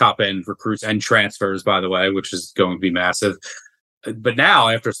many top end recruits and transfers, by the way, which is going to be massive. But now,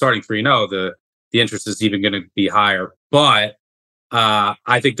 after starting 3-0, the interest is even going to be higher. But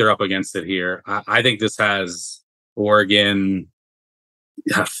I think they're up against it here. I think this has Oregon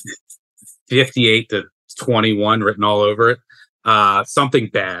 58-21 written all over it. Something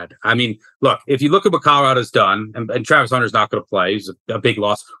bad. I mean, look, if you look at what Colorado's done, and Travis Hunter's not going to play, he's a big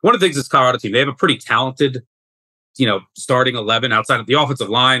loss. One of the things is Colorado team, they have a pretty talented, starting 11 outside of the offensive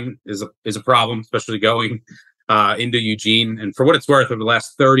line is a problem, especially going into Eugene. And for what it's worth, over the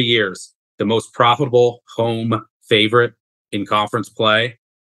last 30 years, the most profitable home favorite in conference play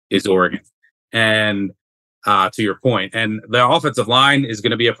is Oregon. And to your point, and the offensive line is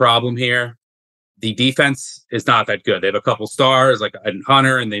going to be a problem here. The defense is not that good. They have a couple stars like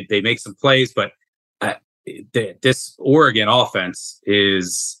Hunter, and they make some plays, but this Oregon offense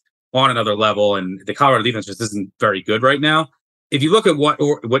is on another level, and the Colorado defense just isn't very good right now. If you look at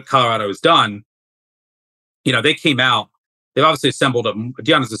what Colorado has done, they came out. They've obviously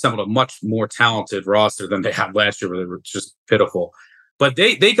Deion has assembled a much more talented roster than they had last year, where they were just pitiful. But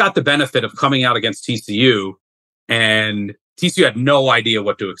they got the benefit of coming out against TCU, and TCU had no idea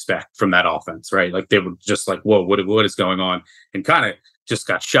what to expect from that offense, right? Like they were just like, whoa, what is going on? And kind of just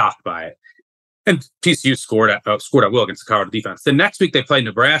got shocked by it. And TCU scored at will against the Colorado defense. The next week they played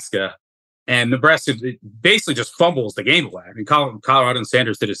Nebraska, and Nebraska basically just fumbles the game away. I mean, Colorado and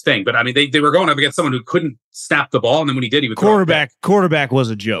Sanders did his thing, but I mean, they were going up against someone who couldn't snap the ball, and then when he did, he would quarterback was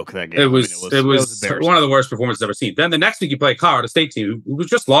a joke that game. It was one of the worst performances I've ever seen. Then the next week you play a Colorado State team who was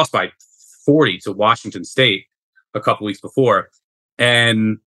just lost by 40 to Washington State a couple weeks before,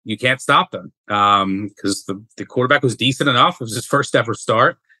 and you can't stop them because the quarterback was decent enough. It was his first ever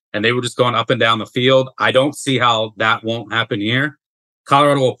start, and they were just going up and down the field. I don't see how that won't happen here.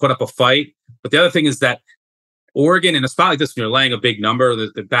 Colorado will put up a fight. But the other thing is that Oregon, in a spot like this, when you're laying a big number,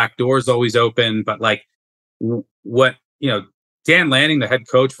 the back door is always open. But like Dan Lanning, the head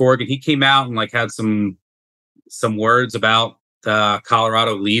coach for Oregon, he came out and like had some words about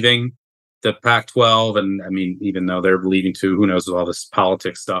Colorado leaving the Pac-12. And I mean, even though they're leaving too, who knows with all this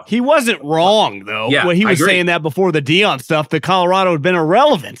politics stuff. He wasn't wrong, though. Yeah, when he was saying that before the Deion stuff, that Colorado had been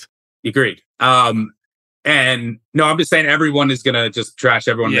irrelevant. Agreed. And no, I'm just saying everyone is going to just trash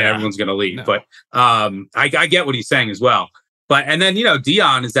everyone and everyone's going to leave. No. But I get what he's saying as well. But and then,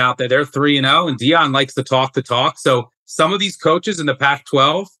 Deion is out there. They're 3-0, and Deion likes to talk the talk. So some of these coaches in the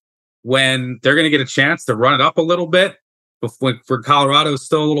Pac-12, when they're going to get a chance to run it up a little bit, for Colorado is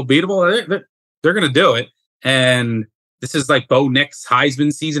still a little beatable, they're going to do it. And this is like Bo Nix'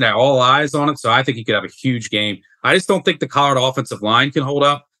 Heisman season. I all eyes on it. So I think he could have a huge game. I just don't think the Colorado offensive line can hold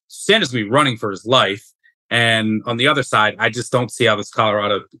up. Sanders is going to be running for his life. And on the other side, I just don't see how this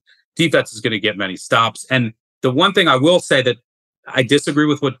Colorado defense is going to get many stops. And the one thing I will say that I disagree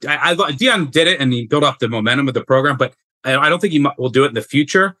with what Deion did it, and he built up the momentum of the program, but I don't think he will do it in the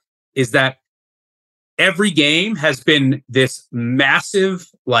future, is that every game has been this massive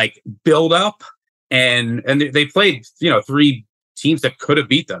like build up, and they played, 3 teams that could have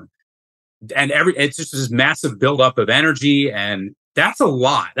beat them. And it's just this massive build up of energy, and that's a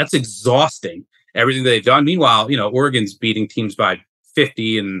lot. That's exhausting. Everything that they've done. Meanwhile, Oregon's beating teams by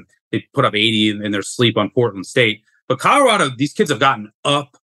 50 and they put up 80 in their sleep on Portland State. But Colorado, these kids have gotten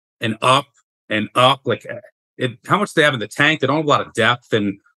up and up and up. Like how much they have in the tank. They don't have a lot of depth,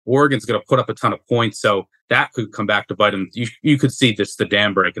 and Oregon's going to put up a ton of points. So that could come back to bite them. You could see just the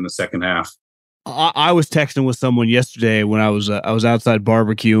dam break in the second half. I was texting with someone yesterday when I was outside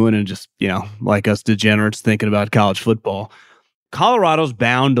barbecuing and just, like us degenerates thinking about college football. Colorado's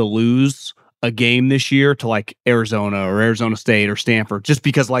bound to lose a game this year to like Arizona or Arizona State or Stanford, just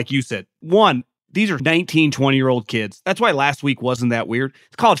because, like you said, one, these are 19, 20-year-old kids. That's why last week wasn't that weird.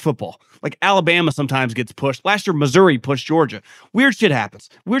 It's college football. Like Alabama sometimes gets pushed. Last year, Missouri pushed Georgia. Weird shit happens.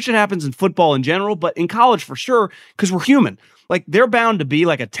 Weird shit happens in football in general, but in college for sure, because we're human. Like they're bound to be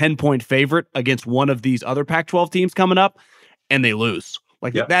like a 10-point favorite against one of these other Pac-12 teams coming up, and they lose.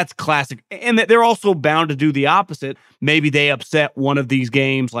 Like that's classic. And they're also bound to do the opposite. Maybe they upset one of these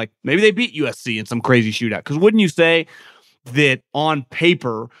games. Like maybe they beat USC in some crazy shootout. Because wouldn't you say that on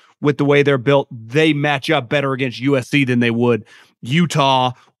paper, with the way they're built, they match up better against USC than they would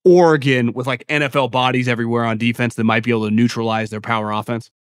Utah, Oregon, with like NFL bodies everywhere on defense that might be able to neutralize their power offense?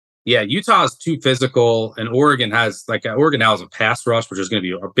 Yeah, Utah's too physical, and Oregon now has a pass rush, which is going to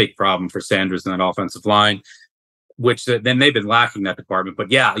be a big problem for Sanders in that offensive line, which then they've been lacking that department.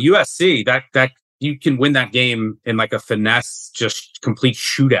 But yeah, USC, that you can win that game in like a finesse, just complete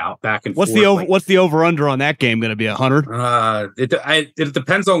shootout back and forth. What's the over under on that game going to be? 100? It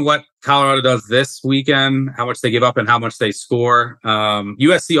depends on what Colorado does this weekend, how much they give up and how much they score.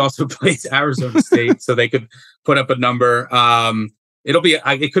 USC also plays Arizona State, so they could put up a number.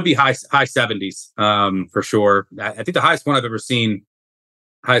 It could be high 70s for sure. I think the highest one I've ever seen,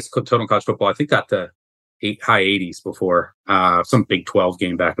 highest total in college football, I think got to high 80s before some Big 12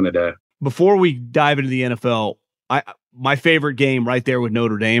 game back in the day. Before we dive into the NFL, my favorite game right there with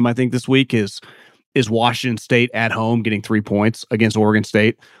Notre Dame, I think this week is Washington State at home getting 3 points against Oregon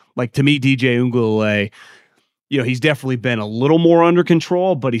State. Like, to me, DJ Uiagalelei, he's definitely been a little more under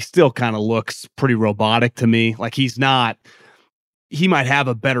control, but he still kind of looks pretty robotic to me. Like, he might have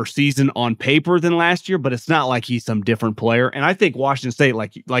a better season on paper than last year, but it's not like he's some different player. And I think Washington State,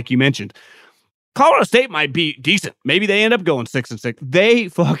 like you mentioned, Colorado State might be decent. Maybe they end up going 6-6. They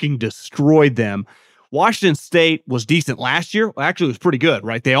fucking destroyed them. Washington State was decent last year. Well, actually, it was pretty good,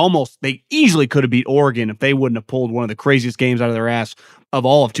 right? They easily could have beat Oregon if they wouldn't have pulled one of the craziest games out of their ass of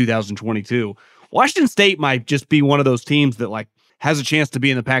all of 2022. Washington State might just be one of those teams that has a chance to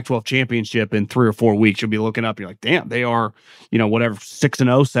be in the Pac-12 championship in 3 or 4 weeks. You'll be looking up. You're like, damn, they are, 6-0,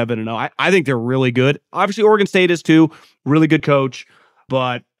 7-0. I think they're really good. Obviously, Oregon State is too. Really good coach.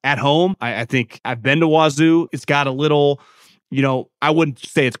 But at home, I think I've been to Wazoo. It's got a little, I wouldn't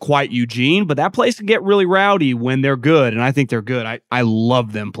say it's quite Eugene, but that place can get really rowdy when they're good. And I think they're good. I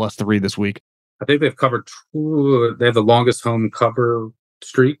love them +3 this week. I think they've covered they have the longest home cover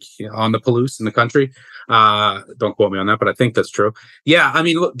streak on the Palouse in the country. Don't quote me on that, but I think that's true. Yeah, I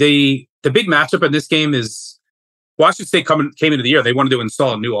mean, look, the big matchup in this game is Washington State came into the year. They wanted to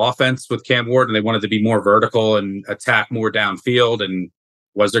install a new offense with Cam Ward, and they wanted to be more vertical and attack more downfield. And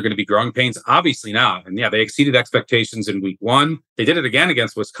was there going to be growing pains? Obviously not. And yeah, they exceeded expectations in week 1. They did it again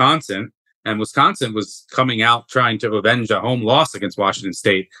against Wisconsin, and Wisconsin was coming out trying to avenge a home loss against Washington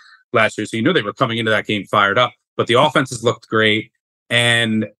State last year. So you knew they were coming into that game fired up, but the offenses looked great.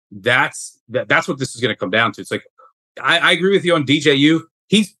 And that's what this is going to come down to. It's like, I agree with you on DJU.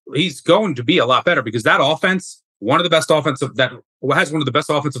 He's going to be a lot better because that offense, has one of the best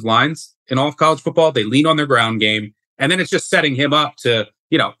offensive lines in all of college football. They lean on their ground game, and then it's just setting him up to,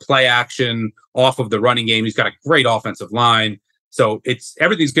 play action off of the running game. He's got a great offensive line. So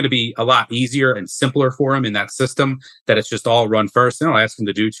everything's going to be a lot easier and simpler for him in that system, that it's just all run first. They don't ask him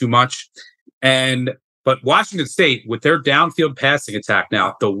to do too much. But Washington State, with their downfield passing attack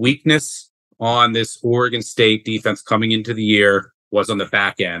now, the weakness on this Oregon State defense coming into the year was on the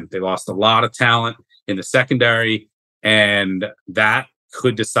back end. They lost a lot of talent in the secondary, and that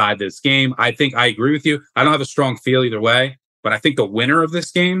could decide this game. I think I agree with you. I don't have a strong feel either way, but I think the winner of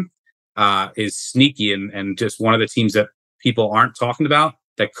this game is sneaky and just one of the teams that people aren't talking about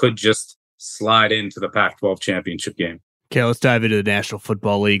that could just slide into the Pac-12 championship game. Okay, let's dive into the National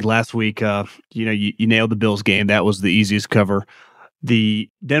Football League. Last week, you nailed the Bills game. That was the easiest cover. The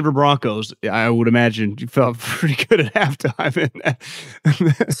Denver Broncos, I would imagine you felt pretty good at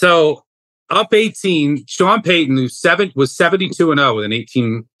halftime. So up 18, Sean Payton, who was 72-0 with an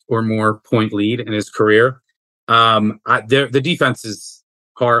 18 or more point lead in his career. The defense is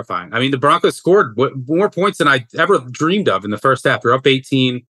horrifying. I mean, the Broncos scored more points than I ever dreamed of in the first half. They're up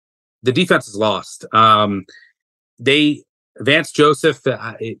 18. The defense is lost. Vance Joseph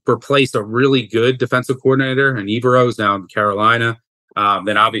replaced a really good defensive coordinator, and Evero's now in Carolina.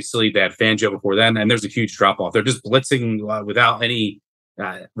 Then obviously they had Fangio before then, and there's a huge drop off. They're just blitzing without any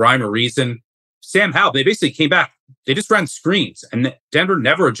rhyme or reason. Sam Howell, they basically came back. They just ran screens, and Denver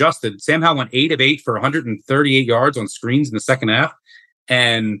never adjusted. Sam Howell went 8 of 8 for 138 yards on screens in the second half,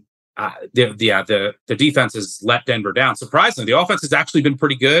 and the defense has let Denver down. Surprisingly, the offense has actually been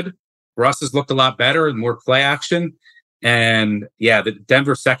pretty good. Russ has looked a lot better and more play action. And yeah, the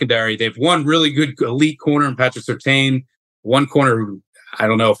Denver secondary, they've one really good elite corner in Patrick Surtain, one corner who I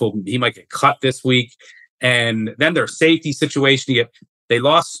don't know if he might get cut this week. And then their safety situation, they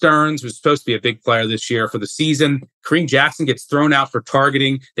lost Stearns, who's supposed to be a big player this year for the season. Kareem Jackson gets thrown out for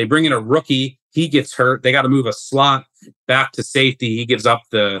targeting. They bring in a rookie. He gets hurt. They got to move a slot back to safety. He gives up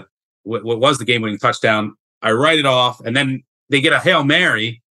what was the game-winning touchdown. I write it off, and then they get a Hail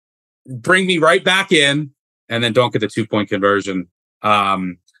Mary, bring me right back in, and then don't get the 2-point conversion.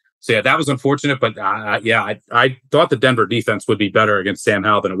 So yeah, that was unfortunate, but I thought the Denver defense would be better against Sam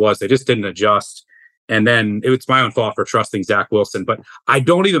Howell than it was. They just didn't adjust. And then it's my own fault for trusting Zach Wilson, but I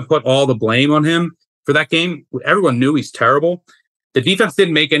don't even put all the blame on him for that game. Everyone knew he's terrible. The defense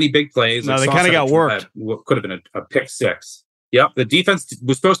didn't make any big plays. No, they kind of got worked. What could have been a pick six. Yep, the defense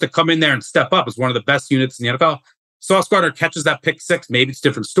was supposed to come in there and step up as one of the best units in the NFL. Sauce Gardner catches that pick six. Maybe it's a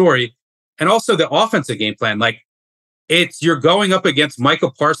different story. And also the offensive game plan. Like, you're going up against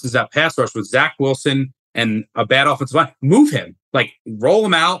Michael Parsons, that pass rush with Zach Wilson and a bad offensive line. Move him. Like, roll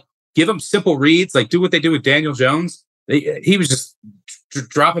him out. Give him simple reads. Like, do what they do with Daniel Jones. He was just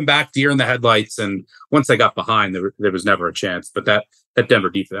dropping back, deer in the headlights. And once they got behind, there was never a chance. But that Denver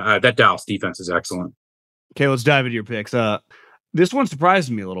defense, that Dallas defense is excellent. Okay, let's dive into your picks. This one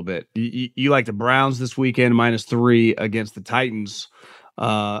surprised me a little bit. You like the Browns this weekend, -3 against the Titans.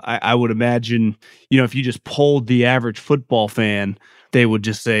 I would imagine, if you just polled the average football fan, they would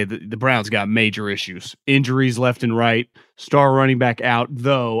just say that the Browns got major issues. Injuries left and right. Star running back out,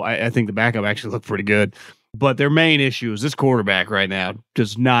 though I think the backup actually looked pretty good. But their main issue is this quarterback right now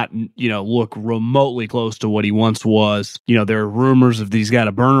does not, look remotely close to what he once was. There are rumors of he's got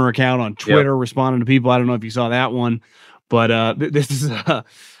a burner account on Twitter responding to people. I don't know if you saw that one. But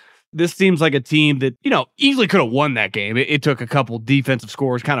this seems like a team that, easily could have won that game. It took a couple defensive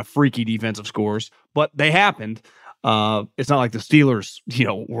scores, kind of freaky defensive scores, but they happened. It's not like the Steelers,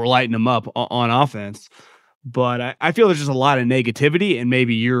 were lighting them up on offense. But I feel there's just a lot of negativity, and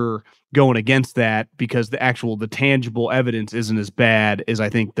maybe you're going against that because the tangible evidence isn't as bad as I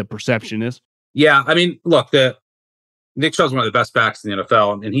think the perception is. Yeah, I mean, look, Nick Chubb's one of the best backs in the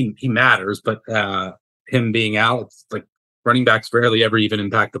NFL, and he matters, but him being out, it's like, running backs rarely ever even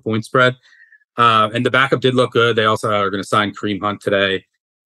impact the point spread. And the backup did look good. They also are going to sign Kareem Hunt today.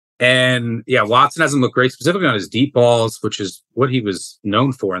 And yeah, Watson hasn't looked great, specifically on his deep balls, which is what he was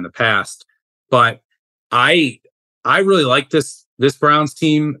known for in the past. But I really like this Browns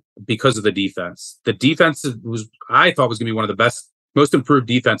team because of the defense. The defense I thought was going to be one of the best, most improved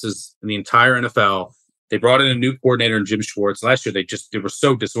defenses in the entire NFL. They brought in a new coordinator in Jim Schwartz. Last year, they were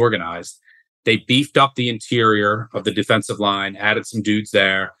so disorganized. They beefed up the interior of the defensive line, added some dudes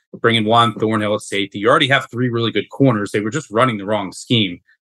there, bringing Juan Thornhill at safety. You already have 3 really good corners. They were just running the wrong scheme.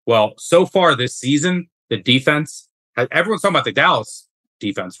 Well, so far this season, the defense, everyone's talking about the Dallas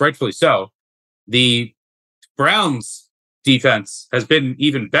defense, rightfully so. The Browns defense has been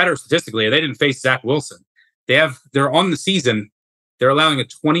even better statistically. They didn't face Zach Wilson. They're on the season. They're allowing a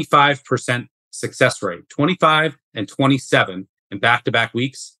 25% success rate, 25 and 27 in back-to-back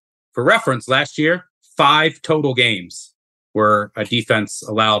weeks. For reference, last year, 5 total games where a defense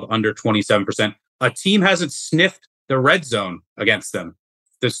allowed under 27%. A team hasn't sniffed the red zone against them.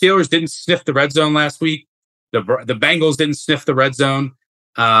 The Steelers didn't sniff the red zone last week. The Bengals didn't sniff the red zone.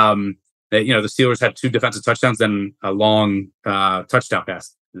 The Steelers had 2 defensive touchdowns, then a long touchdown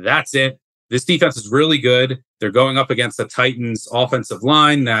pass. That's it. This defense is really good. They're going up against the Titans' offensive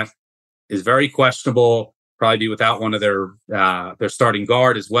line that is very questionable. Probably be without one of their starting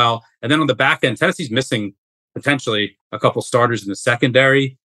guard as well. And then on the back end, Tennessee's missing potentially a couple starters in the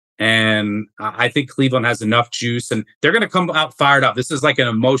secondary. And I think Cleveland has enough juice, and they're going to come out fired up. This is like an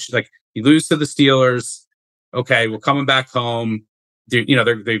emotion. Like, you lose to the Steelers. Okay, we're coming back home.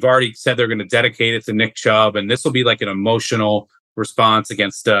 They've already said they're going to dedicate it to Nick Chubb, and this will be like an emotional response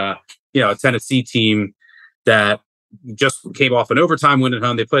against a Tennessee team that just came off an overtime win at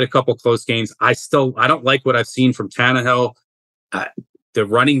home. They played a couple close games. I don't like what I've seen from Tannehill. The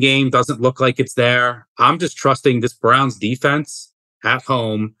running game doesn't look like it's there. I'm just trusting this Browns defense at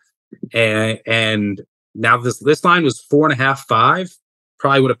home. And now this line was 4.5, 5,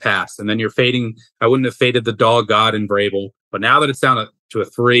 probably would have passed. And then you're fading. I wouldn't have faded the dog God in Vrabel. But now that it's down to a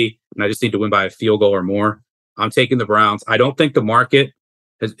 3, and I just need to win by a field goal or more, I'm taking the Browns. I don't think the market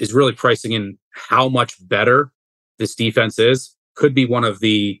is really pricing in how much better this defense is. Could be one of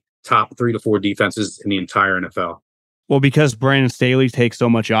the top 3 to 4 defenses in the entire NFL. Well, because Brandon Staley takes so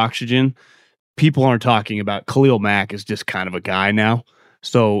much oxygen, people aren't talking about Khalil Mack is just kind of a guy now.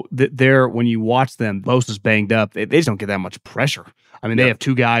 So when you watch them, Bosa's banged up. They just don't get that much pressure. I mean, they have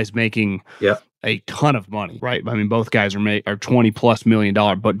 2 guys making a ton of money, right? I mean, both guys are $20+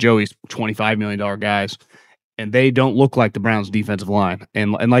 million, but Joey's $25 million guys, and they don't look like the Browns' defensive line.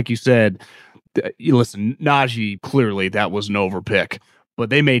 And like you said, listen, Najee, clearly that was an overpick, but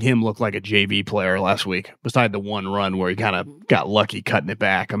they made him look like a JV player last week, beside the one run where he kind of got lucky cutting it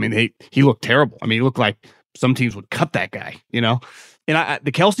back. I mean, he looked terrible. I mean, he looked like some teams would cut that guy, And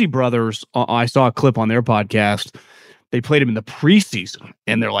the Kelsey brothers, I saw a clip on their podcast. They played him in the preseason,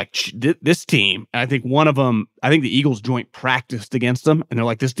 and they're like, this team, I think one of them, the Eagles joint practiced against them, and they're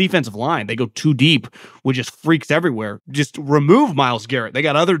like, this defensive line, they go too deep with just freaks everywhere. Just remove Myles Garrett. They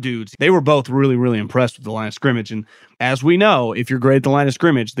got other dudes. They were both really, really impressed with the line of scrimmage. And as we know, if you're great at the line of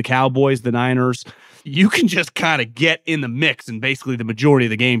scrimmage, the Cowboys, the Niners, you can just kind of get in the mix in basically the majority of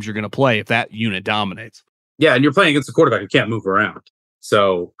the games you're going to play if that unit dominates. Yeah, and you're playing against a quarterback who can't move around.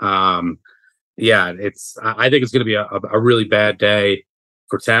 So, yeah, I think it's going to be a really bad day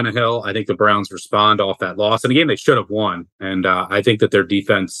for Tannehill. I think the Browns respond off that loss in a game they should have won. And I think that their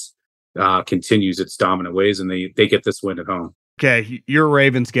defense continues its dominant ways, and they get this win at home. Okay, you're a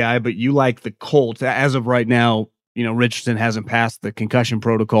Ravens guy, but you like the Colts. As of right now, Richardson hasn't passed the concussion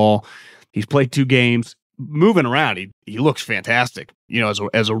protocol. He's played 2 games, moving around. He looks fantastic,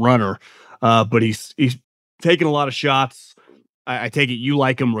 as a runner. But he's taking a lot of shots. I take it you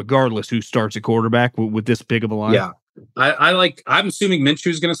like him regardless who starts at quarterback with this big of a line. Yeah, I'm assuming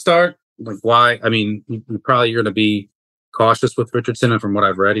Minshew's going to start. Like, why? I mean, you're going to be cautious with Richardson, and from what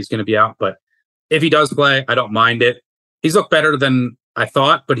I've read, he's going to be out. But if he does play, I don't mind it. He's looked better than I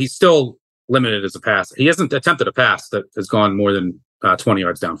thought, but he's still limited as a passer. He hasn't attempted a pass that has gone more than 20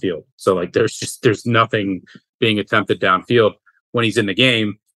 yards downfield. So like, there's nothing being attempted downfield when he's in the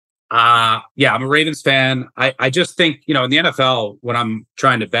game. Yeah, I'm a Ravens fan. I just think, in the NFL, when I'm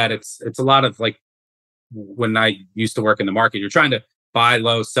trying to bet, it's a lot of like when I used to work in the market, you're trying to buy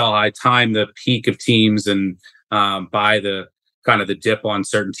low, sell high, time the peak of teams and buy the kind of the dip on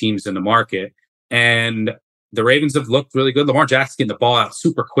certain teams in the market. And the Ravens have looked really good. Lamar Jackson getting the ball out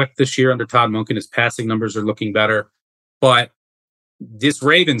super quick this year under Todd Monken. His passing numbers are looking better. But this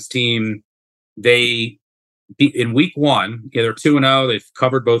Ravens team, they beat in week 1, they're 2-0. They've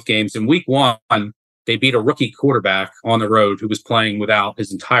covered both games. In week 1, they beat a rookie quarterback on the road who was playing without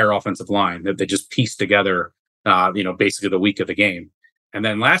his entire offensive line that they just pieced together, basically the week of the game. And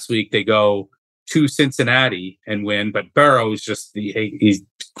then last week they go to Cincinnati and win, but Burrow is just he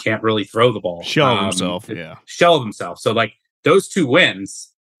can't really throw the ball. Shell of himself. So like those 2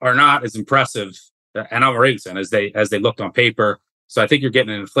 wins are not as impressive, and I'm a Ravens fan, as they looked on paper. So I think you're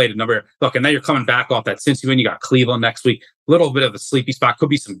getting an inflated number. Look, and now you're coming back off that Cincy win. You got Cleveland next week. A little bit of a sleepy spot. Could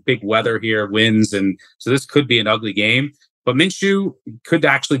be some big weather here, winds, and so this could be an ugly game. But Minshew could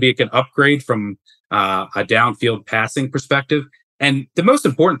actually be an upgrade from a downfield passing perspective. And the most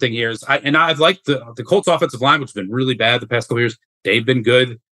important thing here is, I've liked the Colts offensive line, which has been really bad the past couple of years. They've been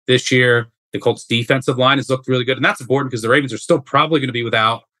good this year. The Colts defensive line has looked really good. And that's important because the Ravens are still probably going to be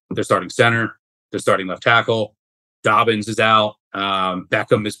without their starting center, their starting left tackle. Dobbins is out.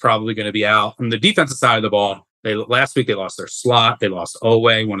 Beckham is probably going to be out. On the defensive side of the ball, last week they lost their slot. They lost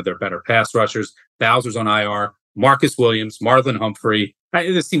Owe, one of their better pass rushers. Bowser's on IR. Marcus Williams, Marlon Humphrey.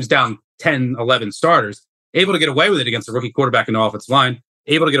 This team's down 10, 11 starters. Able to get away with it against a rookie quarterback in the offensive line.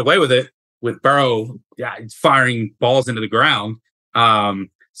 Able to get away with it with Burrow firing balls into the ground.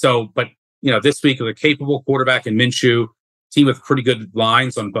 But this week with a capable quarterback in Minshew, team with pretty good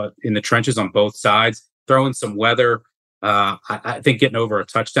lines in the trenches on both sides, throwing some weather. I think getting over a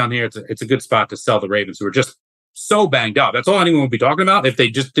touchdown here, it's a good spot to sell the Ravens, who are just so banged up. That's all anyone would be talking about if they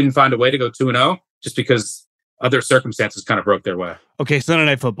just didn't find a way to go 2-0, just because other circumstances kind of broke their way. Okay, Sunday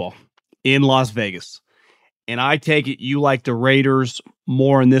Night Football in Las Vegas. And I take it you like the Raiders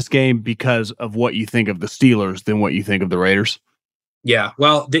more in this game because of what you think of the Steelers than what you think of the Raiders. Yeah,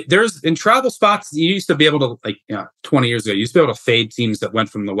 well, there's in travel spots, you used to be able to, 20 years ago, you used to be able to fade teams that went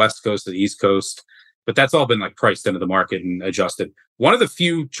from the West Coast to the East Coast, but that's all been priced into the market and adjusted. One of the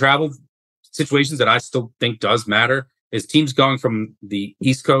few travel situations that I still think does matter is teams going from the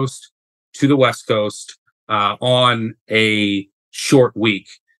East Coast to the West Coast on a short week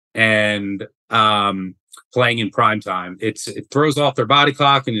and playing in prime time. It throws off their body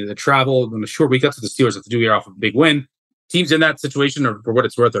clock and the travel on a short week. That's what the Steelers have to do here off of a big win. Teams in that situation are, for what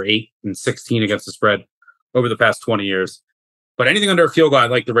it's worth, are 8-16 against the spread over the past 20 years. But anything under a field goal, I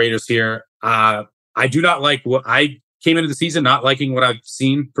like the Raiders here. I do not like what I came into the season not liking what I've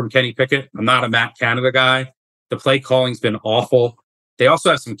seen from Kenny Pickett. I'm not a Matt Canada guy. The play calling's been awful. They also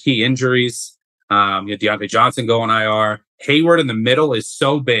have some key injuries. You have Deontay Johnson going IR. Hayward in the middle is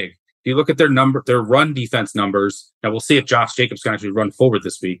so big. If you look at their run defense numbers, now we'll see if Josh Jacobs can actually run forward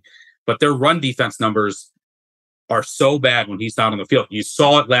this week, but their run defense numbers are so bad when he's not on the field. You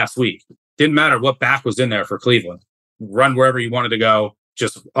saw it last week. Didn't matter what back was in there for Cleveland. Run wherever you wanted to go,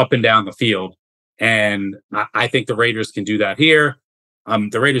 just up and down the field. And I think the Raiders can do that here.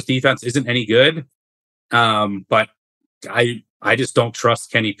 The Raiders defense isn't any good, but I just don't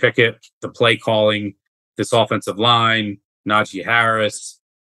trust Kenny Pickett, the play calling, this offensive line, Najee Harris,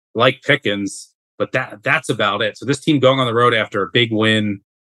 like Pickens, but that's about it. So this team going on the road after a big win,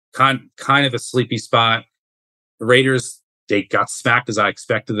 kind of a sleepy spot. The Raiders, they got smacked as I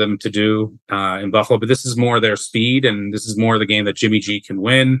expected them to do in Buffalo, but this is more their speed, and this is more the game that Jimmy G can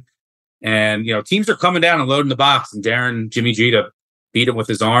win. And, teams are coming down and loading the box and daring Jimmy G to beat him with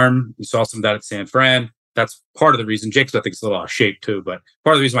his arm. You saw some of that at San Fran. That's part of the reason. Jacobs, I think, is a little out of shape too, but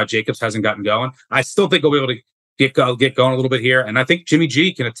part of the reason why Jacobs hasn't gotten going. I still think he'll be able to get going a little bit here. And I think Jimmy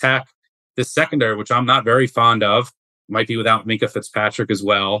G can attack this secondary, which I'm not very fond of. Might be without Minka Fitzpatrick as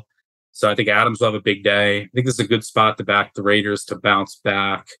well. So I think Adams will have a big day. I think this is a good spot to back the Raiders to bounce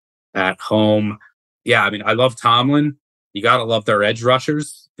back at home. Yeah, I mean, I love Tomlin. You got to love their edge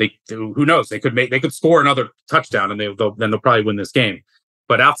rushers. Who knows? They could score another touchdown and they'll probably win this game.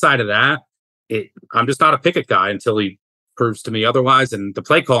 But outside of that, I'm just not a Pickett guy until he proves to me otherwise. And the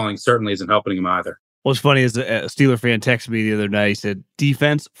play calling certainly isn't helping him either. What's funny is a Steeler fan texted me the other night. He said,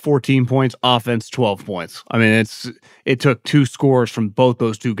 defense, 14 points, offense, 12 points. I mean, it took 2 scores from both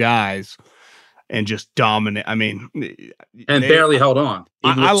those two guys and just dominate. I mean, and barely held on.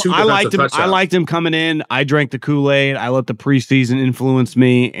 I liked him. I liked him coming in. I drank the Kool-Aid. I let the preseason influence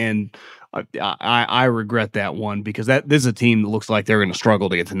me, and I regret that one because this is a team that looks like they're going to struggle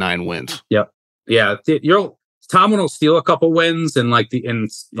to get to 9 wins. Yep. Yeah. Tomlin will steal a couple wins and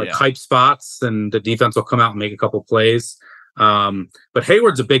hype spots, and the defense will come out and make a couple plays. But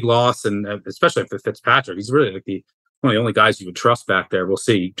Hayward's a big loss, and especially for Fitzpatrick, he's really like one of the only guys you would trust back there. We'll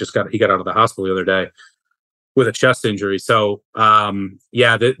see. He got out of the hospital the other day with a chest injury. So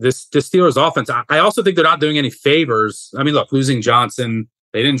this Steelers offense, I also think they're not doing any favors. I mean, look, losing Johnson,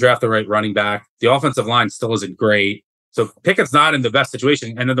 they didn't draft the right running back. The offensive line still isn't great. So Pickett's not in the best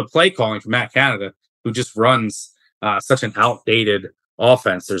situation. And then the play calling from Matt Canada, who just runs such an outdated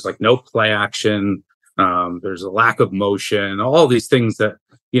offense. There's like no play action. There's a lack of motion. All these things that,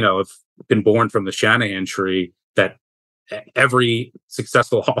 have been born from the Shanahan tree that every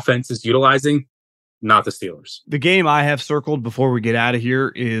successful offense is utilizing, not the Steelers. The game I have circled before we get out of here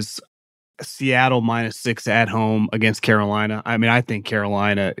is Seattle -6 at home against Carolina. I mean, I think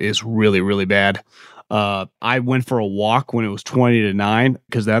Carolina is really, really bad. I went for a walk when it was 20-9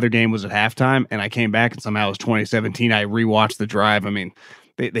 because the other game was at halftime, and I came back and somehow it was 2017. I rewatched the drive. I mean,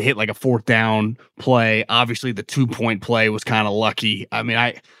 they hit like a 4th down play. Obviously, the 2-point play was kind of lucky. I mean,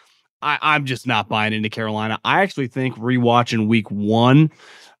 I'm just not buying into Carolina. I actually think rewatching week 1,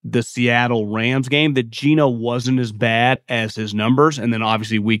 the Seattle Rams game, that Geno wasn't as bad as his numbers. And then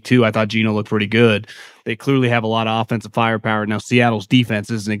obviously week 2, I thought Geno looked pretty good. They clearly have a lot of offensive firepower. Now, Seattle's defense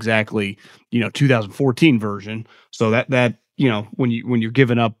isn't exactly, 2014 version. So that when you're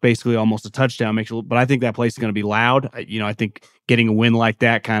giving up basically almost a touchdown makes you, but I think that place is going to be loud. I think getting a win like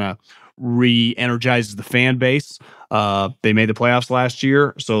that kind of re-energizes the fan base. They made the playoffs last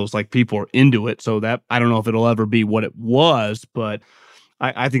year, so it's like people are into it. So that, I don't know if it'll ever be what it was, but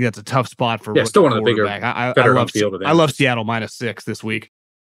I think that's a tough spot for still one of the bigger, better home field advantage. I love Seattle -6 this week.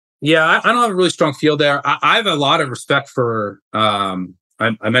 Yeah, I don't have a really strong field there. I have a lot of respect for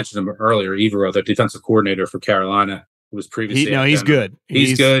I mentioned him earlier, Evero, the defensive coordinator for Carolina, who was previously. He's good.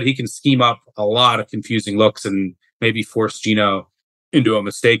 He's good. He can scheme up a lot of confusing looks and maybe force Geno into a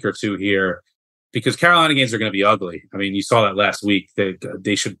mistake or two here, because Carolina games are going to be ugly. I mean, you saw that last week.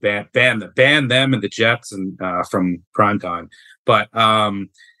 They should ban them and the Jets and from primetime. But I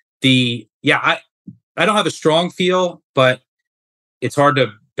don't have a strong feel, but it's hard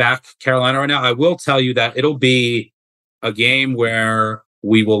to back Carolina right now. I will tell you that it'll be a game where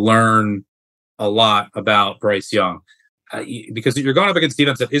we will learn a lot about Bryce Young, because you're going up against a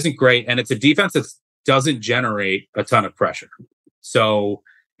defense that isn't great, and it's a defense that doesn't generate a ton of pressure. So,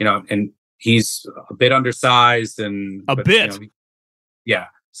 and he's a bit undersized yeah.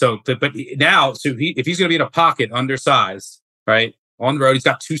 So, but now, if he's going to be in a pocket undersized, right, on the road, he's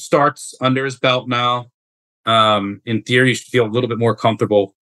got 2 starts under his belt now. In theory, he should feel a little bit more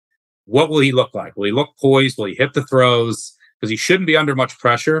comfortable. What will he look like? Will he look poised? Will he hit the throws? Because he shouldn't be under much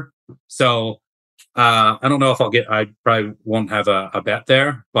pressure. So I don't know if I probably won't have a bet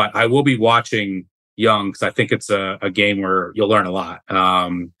there, but I will be watching Young because I think it's a game where you'll learn a lot.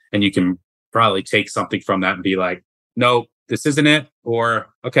 And you can probably take something from that and be like, no, this isn't it. Or,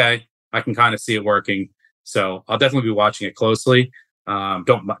 okay, I can kind of see it working. So I'll definitely be watching it closely.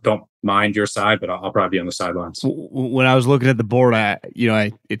 Don't mind your side, but I'll probably be on the sidelines. When I was looking at the board,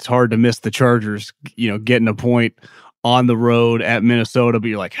 it's hard to miss the Chargers, getting a point on the road at Minnesota, but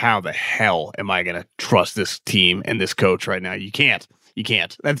you're like, how the hell am I going to trust this team and this coach right now? You can't.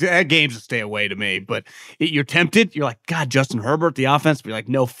 That game's a stay away to me, but you're tempted. You're like, God, Justin Herbert, the offense, but you're like,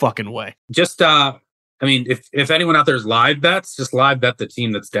 no fucking way. Just, if anyone out there is live bets, just live bet the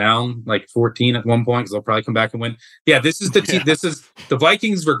team that's down like 14 at one point, because they'll probably come back and win. Yeah, this is the team. This is the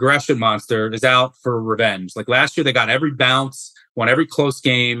Vikings regression monster is out for revenge. Like last year, they got every bounce, won every close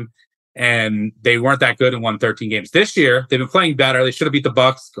game, and they weren't that good and won 13 games. This year, they've been playing better. They should have beat the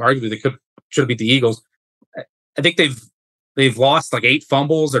Bucks. Arguably, should have beat the Eagles. I think they've They've lost like 8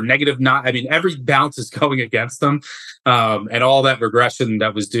 fumbles or negative not. I mean, every bounce is going against them. And all that regression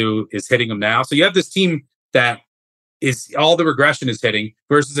that was due is hitting them now. So you have this team that is all the regression is hitting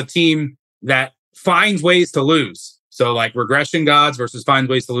versus a team that finds ways to lose. So like regression gods versus finds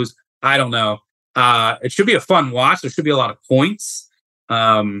ways to lose. I don't know. It should be a fun watch. There should be a lot of points.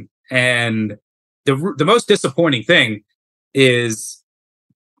 And the most disappointing thing is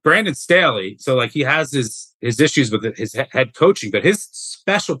Brandon Staley. So like he has his issues with his head coaching, but his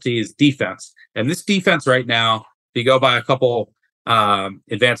specialty is defense. And this defense right now, if you go by a couple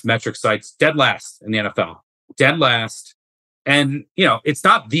advanced metric sites, dead last in the NFL, dead last. And, it's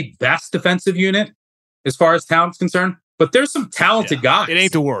not the best defensive unit as far as talent's concerned, but there's some talented guys. It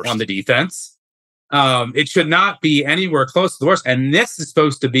ain't the worst on the defense. It should not be anywhere close to the worst. And this is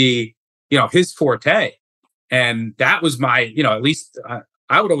supposed to be, his forte. And that was my, at least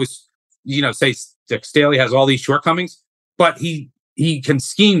I would always, say Staley has all these shortcomings, but he can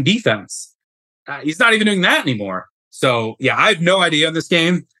scheme defense. He's not even doing that anymore. So yeah, I have no idea on this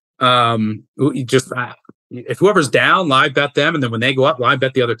game. If whoever's down, live bet them, and then when they go up, live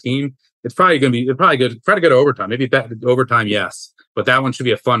bet the other team. It's probably going to be good. Try to go to overtime. Maybe bet overtime, yes, but that one should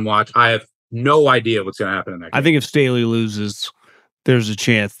be a fun watch. I have no idea what's going to happen in that game. I think if Staley loses, there's a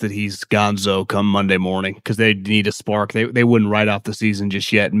chance that he's gonzo come Monday morning because they need a spark. They wouldn't write off the season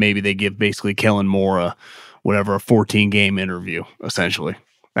just yet. Maybe they give basically Kellen Moore a 14-game interview essentially.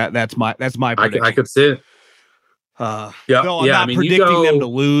 That's my prediction. I could see it. I'm not predicting them to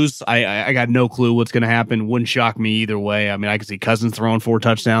lose. I got no clue what's going to happen. Wouldn't shock me either way. I mean, I could see Cousins throwing 4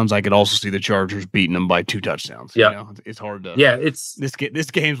 touchdowns. I could also see the Chargers beating them by 2 touchdowns. Yeah, it's hard to. Yeah, it's this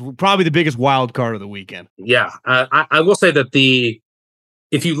game's probably the biggest wild card of the weekend. Yeah, I will say that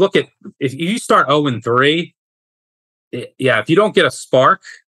if you start 0-3, if you don't get a spark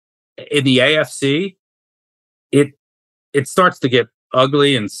in the AFC, it starts to get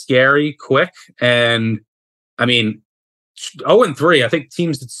ugly and scary quick. And I mean, 0-3, I think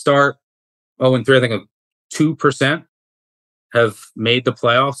teams that start 0-3, I think 2% have made the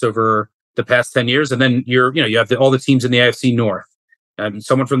playoffs over the past 10 years. And then you have all the teams in the AFC North.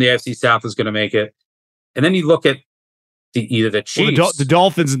 Someone from the AFC South is going to make it. And then you look at either the Chiefs, the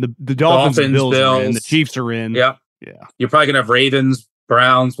Dolphins, and the Dolphins and Bills are in. The Chiefs are in. Yeah. You're probably going to have Ravens,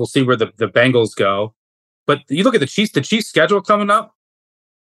 Browns. We'll see where the Bengals go. But you look at the Chiefs schedule coming up: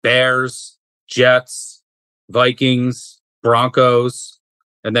 Bears, Jets, Vikings, Broncos,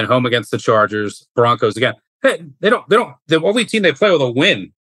 and then home against the Chargers, Broncos again. Hey, the only team they play with a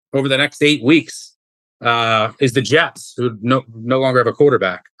win over the next 8 weeks is the Jets, who no longer have a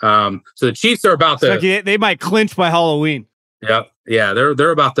quarterback. So the Chiefs are about to. They might clinch by Halloween. Yeah,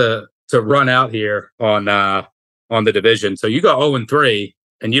 they're about to run out here on the division. So you go 0-3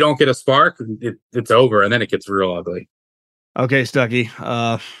 and you don't get a spark, it's over, and then it gets real ugly. Okay, Stuckey.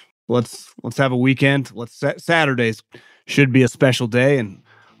 Let's have a weekend. Saturdays should be a special day, and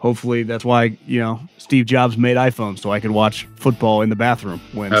hopefully that's why Steve Jobs made iPhones so I could watch football in the bathroom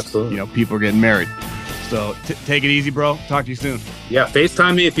when people are getting married. So take it easy, bro. Talk to you soon. Yeah,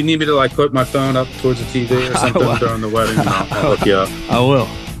 FaceTime me if you need me to put my phone up towards the TV or something during the wedding. I'll hook you up. I will.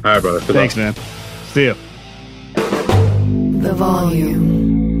 All right, brother. Good Thanks, luck. man. See you. The volume.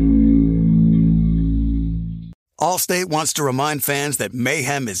 Allstate wants to remind fans that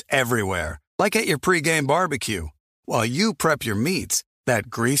mayhem is everywhere, like at your pregame barbecue. While you prep your meats,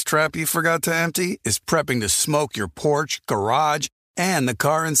 that grease trap you forgot to empty is prepping to smoke your porch, garage, and the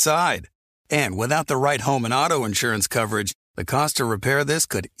car inside. And without the right home and auto insurance coverage, the cost to repair this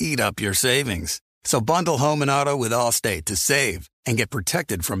could eat up your savings. So bundle home and auto with Allstate to save and get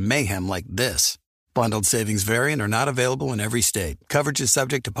protected from mayhem like this. Bundled savings vary and are not available in every state. Coverage is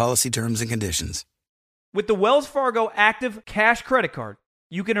subject to policy terms and conditions. With the Wells Fargo Active Cash Credit Card,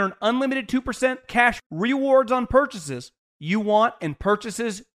 you can earn unlimited 2% cash rewards on purchases you want and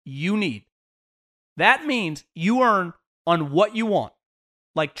purchases you need. That means you earn on what you want,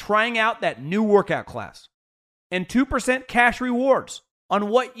 like trying out that new workout class, and 2% cash rewards on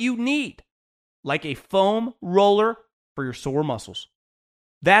what you need, like a foam roller for your sore muscles.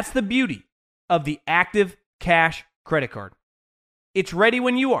 That's the beauty of the Active Cash Credit Card. It's ready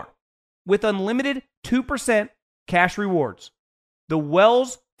when you are, with unlimited 2% cash rewards. The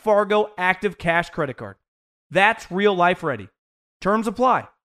Wells Fargo Active Cash Credit Card. That's real life ready. Terms apply.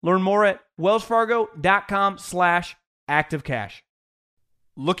 Learn more at wellsfargo.com/activecash.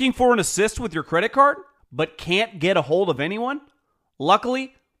 Looking for an assist with your credit card, but can't get a hold of anyone?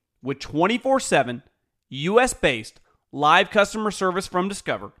 Luckily, with 24/7 US-based live customer service from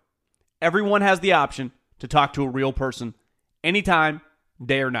Discover, everyone has the option to talk to a real person anytime,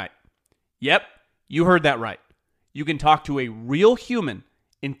 day or night. Yep, you heard that right. you can talk to a real human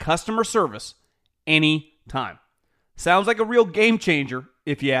in customer service anytime. Sounds like a real game changer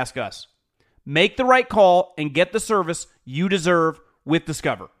if you ask us. Make the right call and get the service you deserve with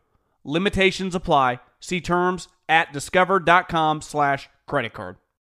Discover. Limitations apply. See terms at discover.com/creditcard.